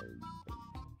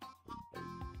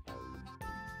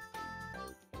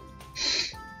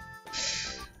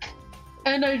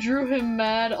 And I drew him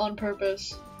mad on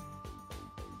purpose.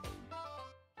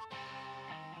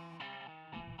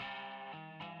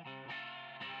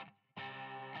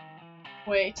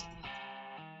 Wait.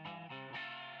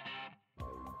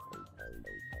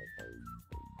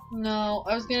 No,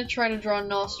 I was gonna try to draw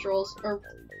nostrils, or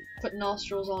put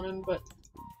nostrils on him, but...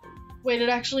 Wait, it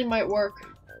actually might work.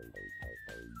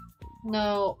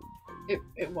 No,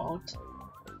 it won't.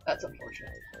 That's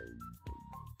unfortunate.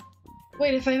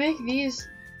 Wait, if I make these...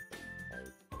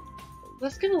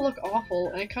 That's gonna look awful,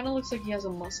 and it kinda looks like he has a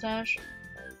mustache.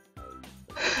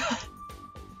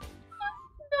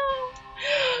 No!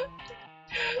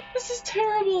 This is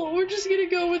terrible! We're just gonna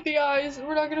go with the eyes,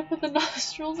 we're not gonna put the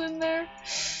nostrils in there.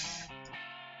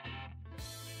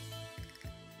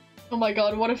 Oh my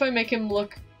god, what if I make him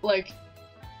look like...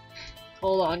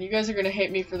 Hold on, you guys are gonna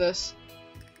hate me for this.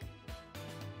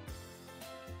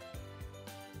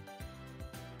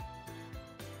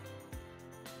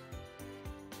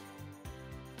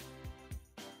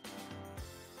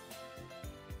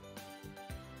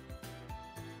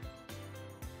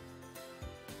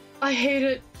 I hate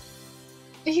it.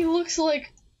 He looks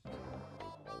like...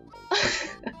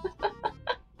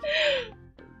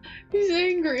 He's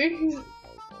angry. He's...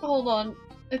 Hold on.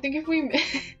 I think if we...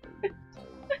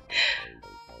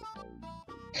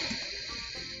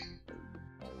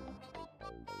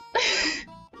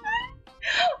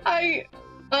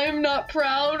 I'm not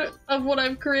proud of what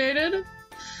I've created.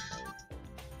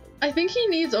 I think he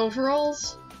needs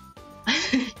overalls.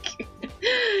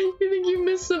 You think you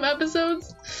missed some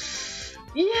episodes?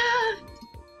 Yeah,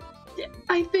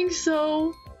 I think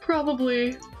so.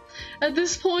 Probably. At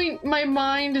this point, my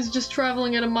mind is just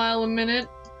traveling at a mile a minute.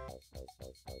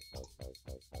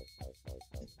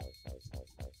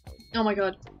 Oh my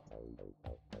god.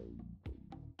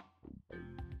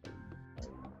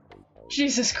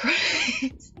 Jesus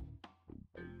Christ.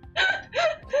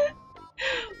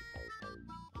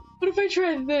 What if I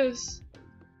try this?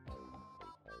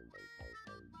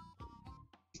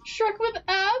 Shrek with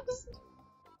abs?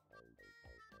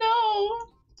 No.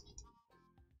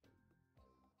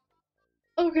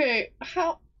 Okay,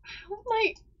 how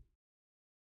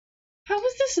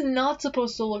is this not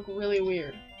supposed to look really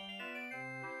weird?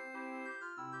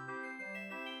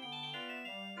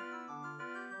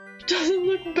 Doesn't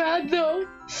look bad though.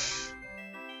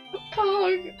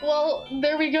 Pog. Well,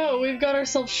 there we go. We've got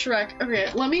ourselves Shrek.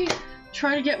 Okay, let me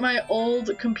try to get my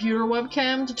old computer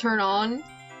webcam to turn on.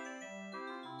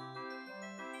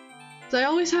 So I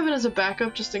always have it as a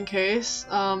backup just in case.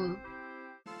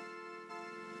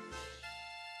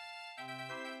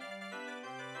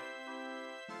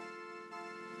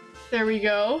 There we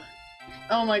go.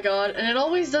 Oh my god. And it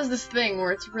always does this thing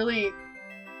where it's really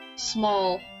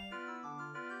small.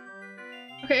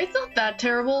 Okay, it's not that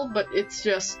terrible, but it's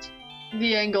just...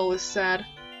 the angle is sad.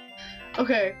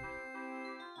 Okay.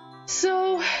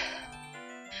 So...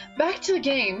 back to the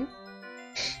game.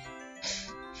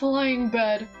 Flying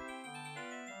bed.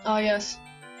 Ah, yes.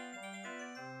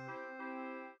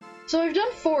 So I've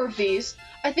done 4 of these.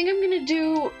 I think I'm gonna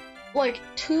do, like,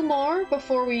 2 more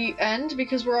before we end,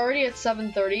 because we're already at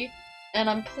 7:30, and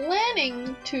I'm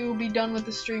planning to be done with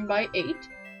the stream by 8.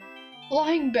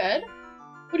 Flying bed?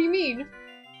 What do you mean?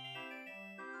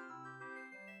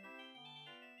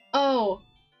 Oh.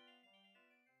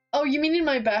 Oh, you mean in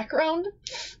my background?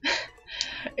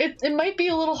 It might be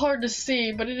a little hard to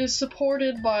see, but it is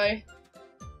supported by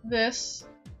this.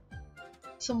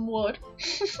 Some wood.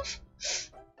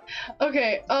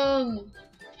 Okay, time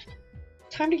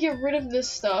to get rid of this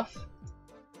stuff.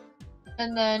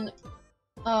 And then,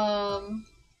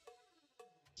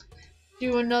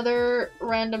 do another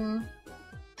random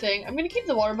thing. I'm gonna keep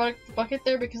the water bucket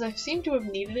there because I seem to have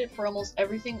needed it for almost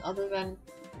everything other than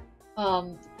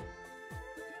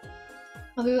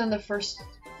the first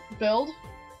build.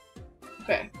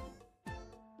 Okay.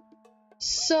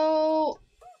 So,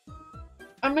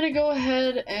 I'm gonna go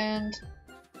ahead and,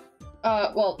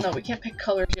 well, no, we can't pick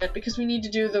colors yet because we need to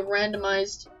do the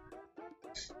randomized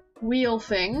wheel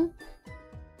thing.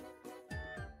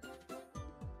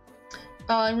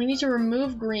 And we need to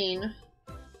remove green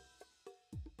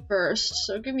first,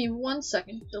 so give me 1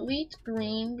 second. Delete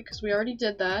green, because we already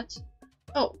did that.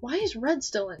 Oh, why is red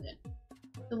still in it?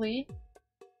 Delete.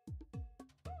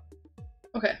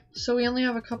 Okay, so we only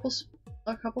have a couple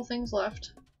things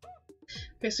left.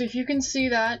 Okay, so if you can see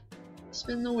that,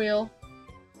 spin the wheel.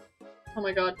 Oh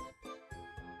my god.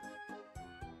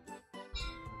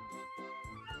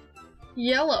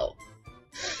 Yellow.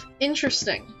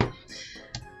 Interesting.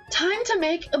 Time to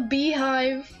make a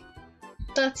beehive.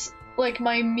 That's like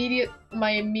my immediate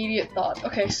thought.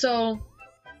 Okay, so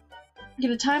I'm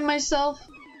gonna time myself.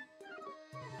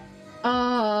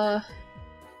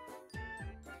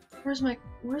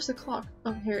 Where's the clock?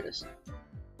 Oh, here it is.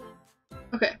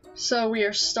 Okay, so we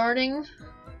are starting.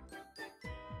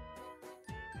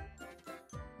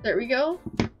 There we go.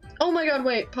 Oh my god,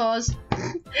 wait, pause.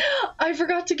 I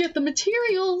forgot to get the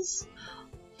materials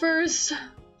first.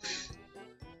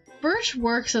 Birch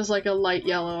works as like a light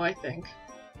yellow, I think.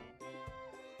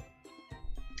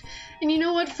 And you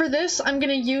know what, for this, I'm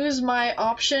gonna use my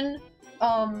option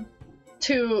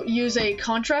to use a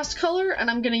contrast color, and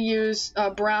I'm gonna use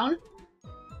brown.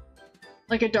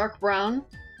 Like a dark brown.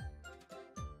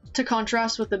 To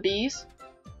contrast with the bees.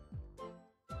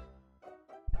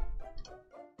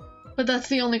 But that's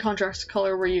the only contrast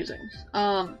color we're using.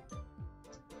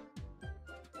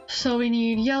 So we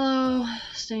need yellow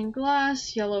stained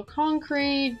glass, yellow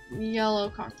concrete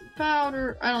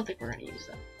powder. I don't think we're gonna use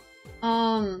that.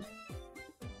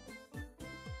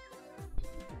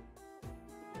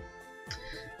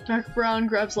 Dark brown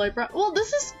grabs light brown. Well,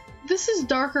 this is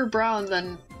darker brown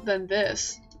than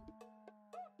this.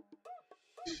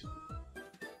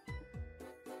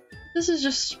 This is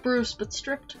just spruce, but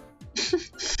stripped.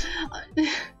 It's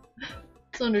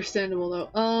understandable,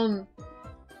 though.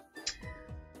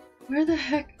 Where the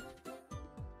heck?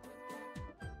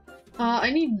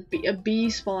 I need a bee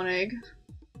spawn egg.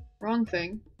 Wrong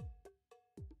thing.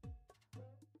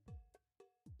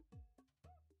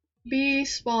 Bee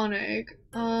spawn egg.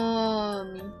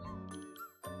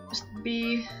 Just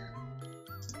bee.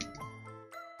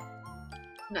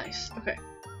 Nice, okay.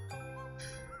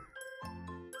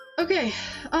 Okay,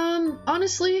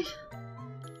 honestly,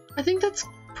 I think that's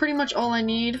pretty much all I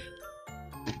need.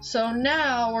 So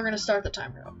now we're gonna start the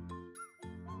timer up.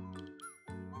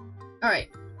 Alright.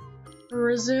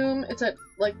 Resume. It's at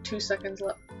like 2 seconds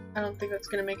left. I don't think that's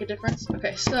gonna make a difference.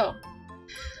 Okay, so.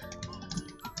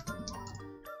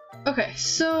 Okay,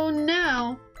 so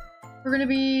now we're gonna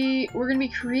be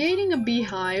creating a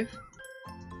beehive.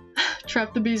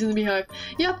 Trap the bees in the beehive.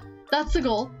 Yep, that's the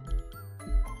goal.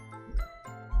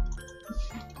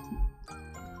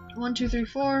 1, 2, 3,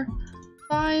 4,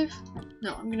 5.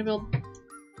 No, I'm gonna build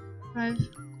 5,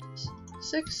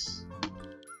 6.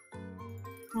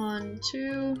 1,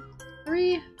 2,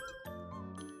 3. And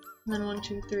then 1,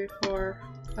 2, 3, 4,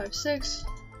 5, 6.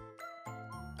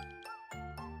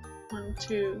 1,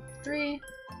 2, 3.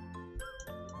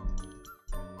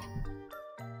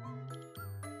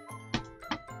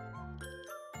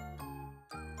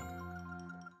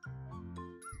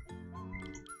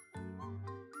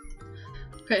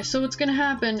 Okay, so what's gonna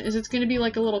happen is it's gonna be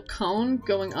like a little cone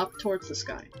going up towards the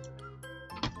sky.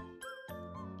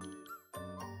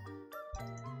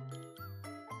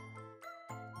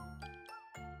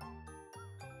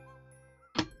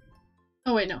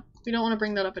 Oh wait, no. We don't want to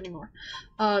bring that up anymore.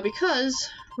 Because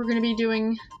we're gonna be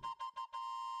doing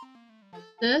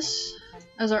this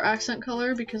as our accent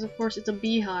color, because of course it's a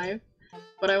beehive,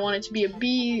 but I want it to be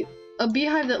a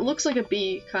beehive that looks like a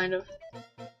bee, kind of.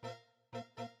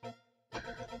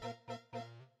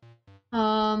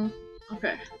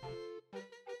 Okay.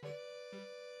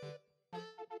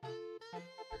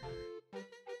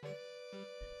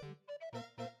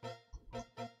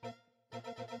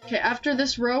 Okay, after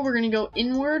this row, we're gonna go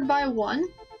inward by 1.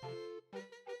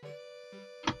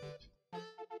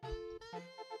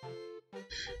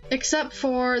 Except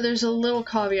for, there's a little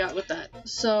caveat with that.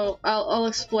 So, I'll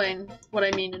explain what I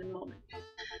mean in a moment.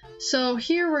 So,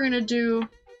 here we're gonna do,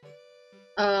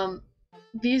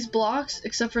 these blocks,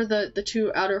 except for the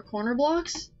 2 outer corner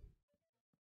blocks.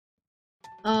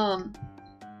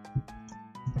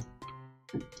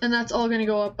 And that's all gonna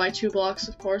go up by 2 blocks,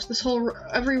 of course. This whole,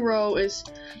 every row is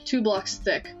 2 blocks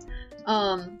thick.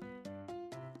 And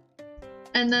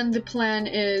then the plan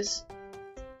is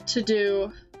to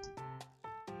do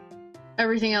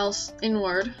everything else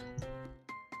inward.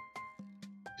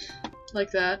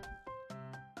 Like that.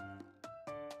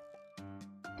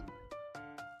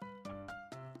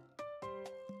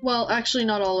 Well, actually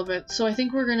not all of it. So I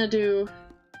think we're gonna do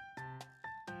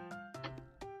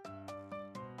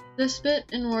this bit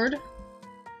inward,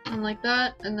 and like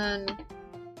that, and then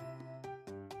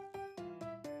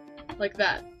like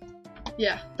that.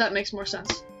 Yeah, that makes more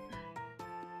sense.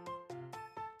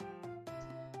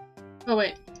 Oh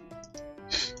wait.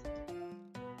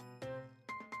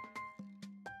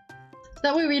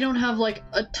 That way we don't have like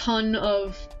a ton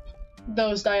of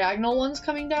those diagonal ones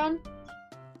coming down.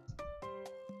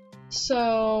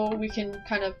 So we can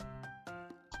kind of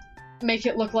make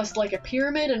it look less like a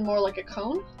pyramid and more like a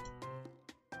cone.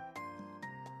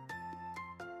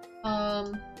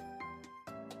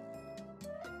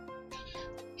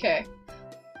 Okay.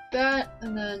 That,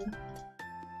 and then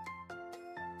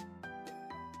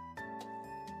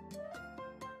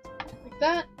like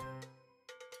that.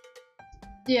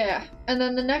 Yeah, and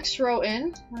then the next row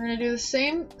in, we're gonna do the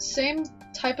same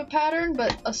type of pattern,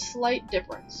 but a slight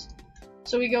difference.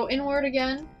 So we go inward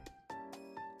again,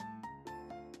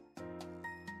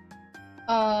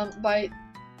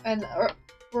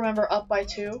 remember up by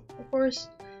 2, of course,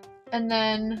 and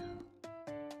then,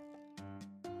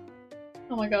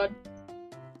 oh my god,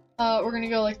 we're gonna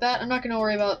go like that. I'm not gonna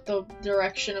worry about the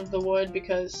direction of the wood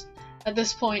because at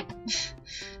this point,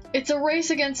 it's a race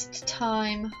against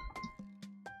time.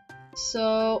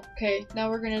 So, okay, now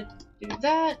we're gonna do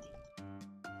that,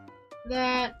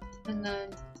 and then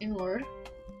inward.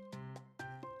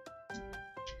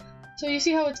 So you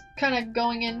see how it's kind of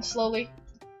going in slowly?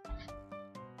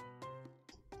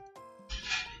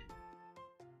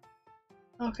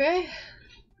 Okay.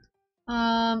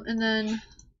 And then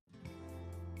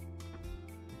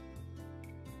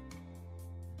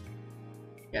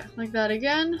yeah, like that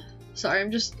again. Sorry, I'm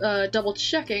just double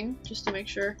checking just to make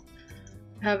sure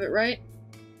I have it right.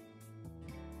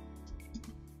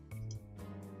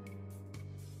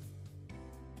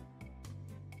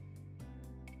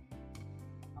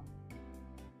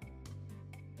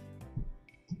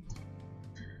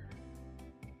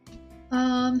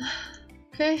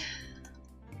 Okay.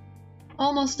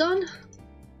 Almost done.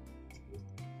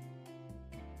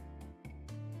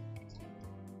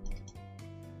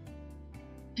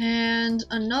 And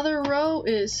another row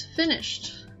is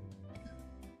finished.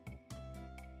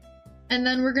 And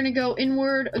then we're gonna go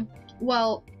inward,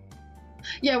 well,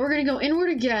 yeah, we're gonna go inward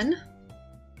again.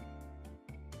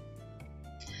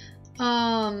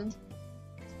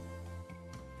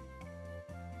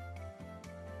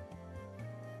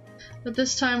 But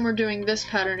this time we're doing this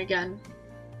pattern again,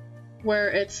 where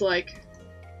it's like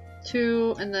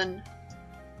 2 and then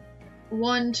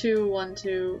 1, 2, 1,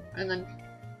 2, and then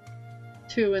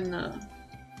 2 in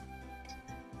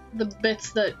the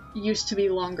bits that used to be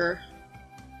longer.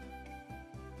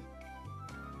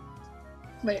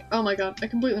 Wait, oh my god, I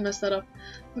completely messed that up.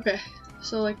 Okay,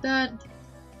 so like that.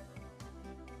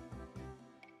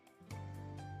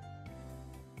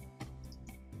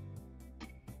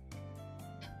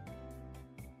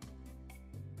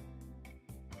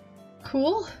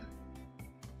 Cool.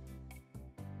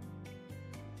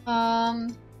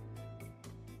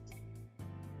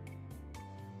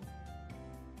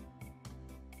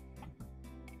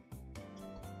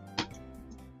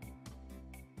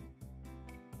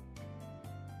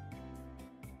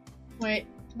 Wait,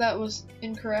 that was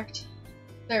incorrect.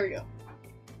 There we go.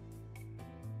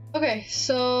 Okay,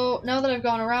 so now that I've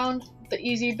gone around, the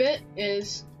easy bit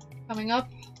is coming up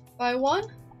by 1.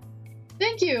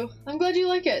 Thank you! I'm glad you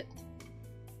like it.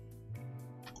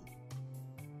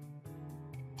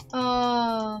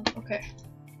 Okay.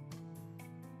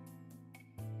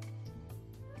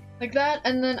 Like that,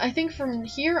 and then I think from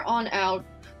here on out,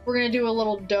 we're gonna do a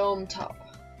little dome top.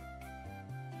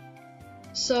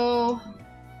 So,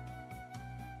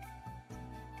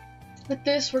 with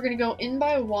this, we're gonna go in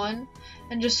by 1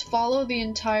 and just follow the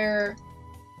entire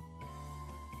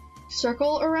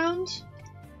circle around,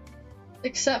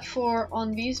 except for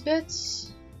on these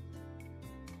bits.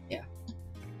 Yeah.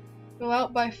 Go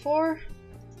out by 4.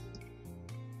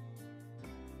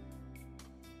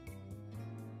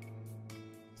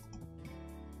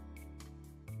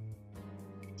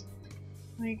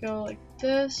 We go like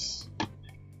this,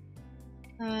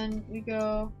 and we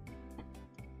go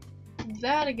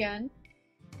that again.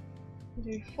 2,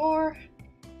 3, 4,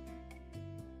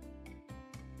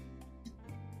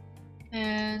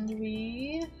 and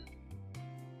we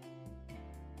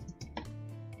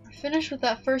are finished with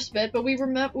that first bit. But we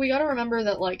gotta remember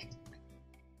that like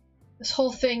this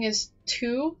whole thing is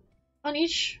 2 on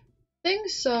each thing,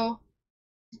 so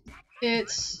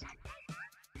it's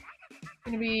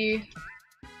gonna be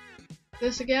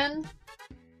this again,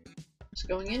 just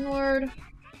going inward.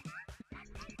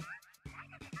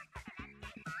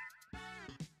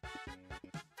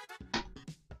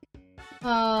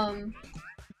 Oh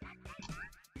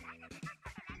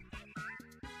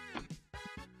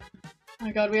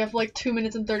my god, we have like 2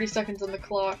 minutes and 30 seconds on the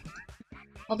clock.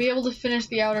 I'll be able to finish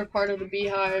the outer part of the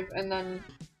beehive and then...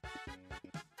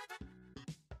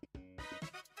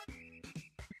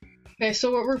 Okay,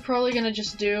 so what we're probably gonna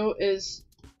just do is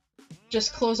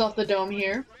just close off the dome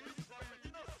here.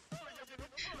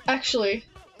 Actually,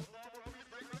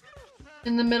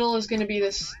 in the middle is gonna be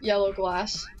this yellow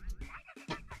glass.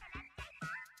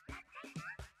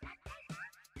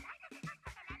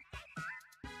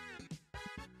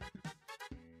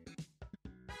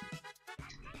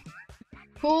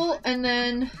 Cool, and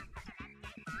then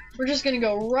we're just gonna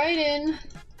go right in.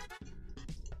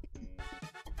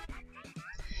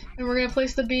 And we're gonna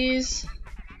place the bees.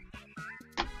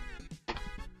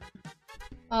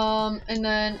 And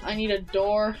then I need a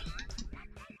door.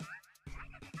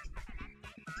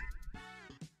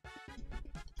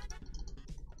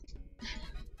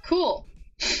 Cool.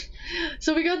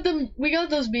 So we got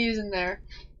those bees in there.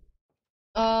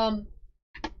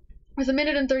 With 1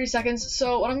 minute and 30 seconds.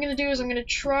 So what I'm gonna do is I'm gonna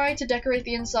try to decorate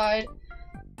the inside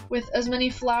with as many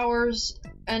flowers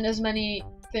and as many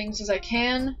things as I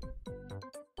can.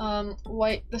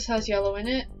 White, this has yellow in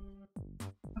it.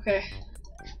 Okay.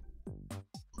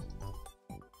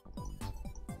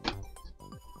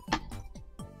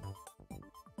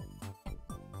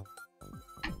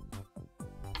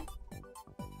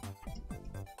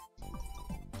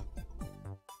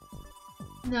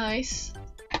 Nice.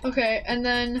 Okay, and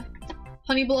then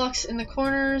honey blocks in the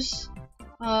corners.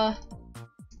 Oh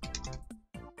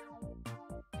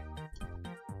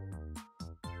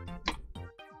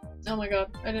my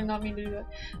god, I did not mean to do that.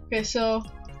 Okay, so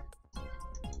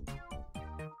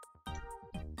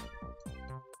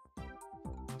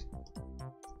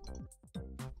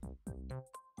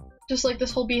just like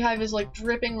this whole beehive is like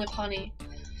dripping with honey,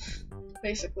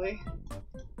 basically.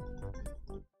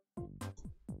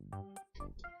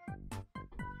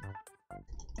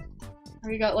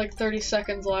 We got like 30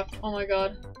 seconds left. Oh my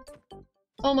god.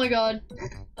 Oh my god.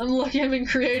 I'm lucky I'm in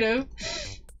creative.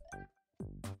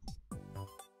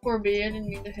 Poor bee, I didn't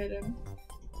mean to hit him.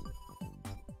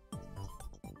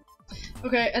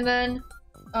 Okay, and then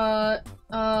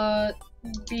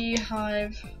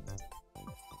beehive.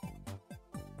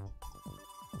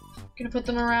 Gonna put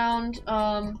them around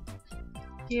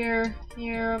here,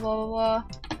 blah blah blah.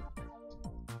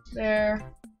 There.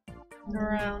 And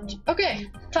around. Okay,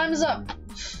 time is up.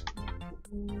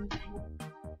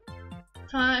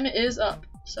 Time is up.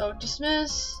 So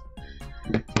dismiss.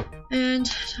 And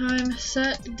time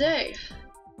set day.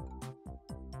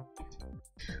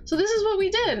 So this is what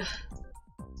we did.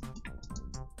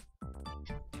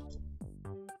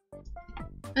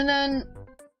 And then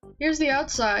here's the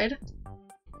outside.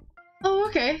 Oh,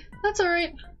 okay. That's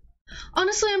alright.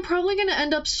 Honestly, I'm probably gonna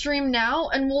end up stream now,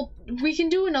 and we can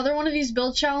do another one of these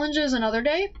build challenges another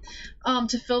day,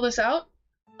 to fill this out.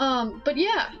 But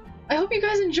yeah, I hope you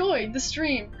guys enjoyed the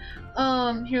stream.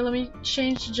 Here, let me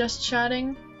change to just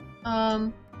chatting.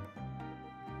 Yeah,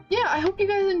 I hope you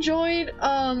guys enjoyed.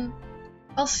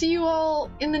 I'll see you all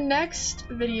in the next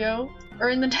video, or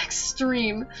in the next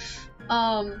stream.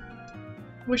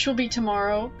 which will be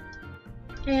tomorrow.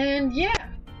 And yeah.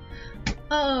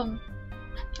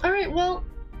 Alright, well,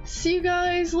 see you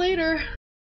guys later.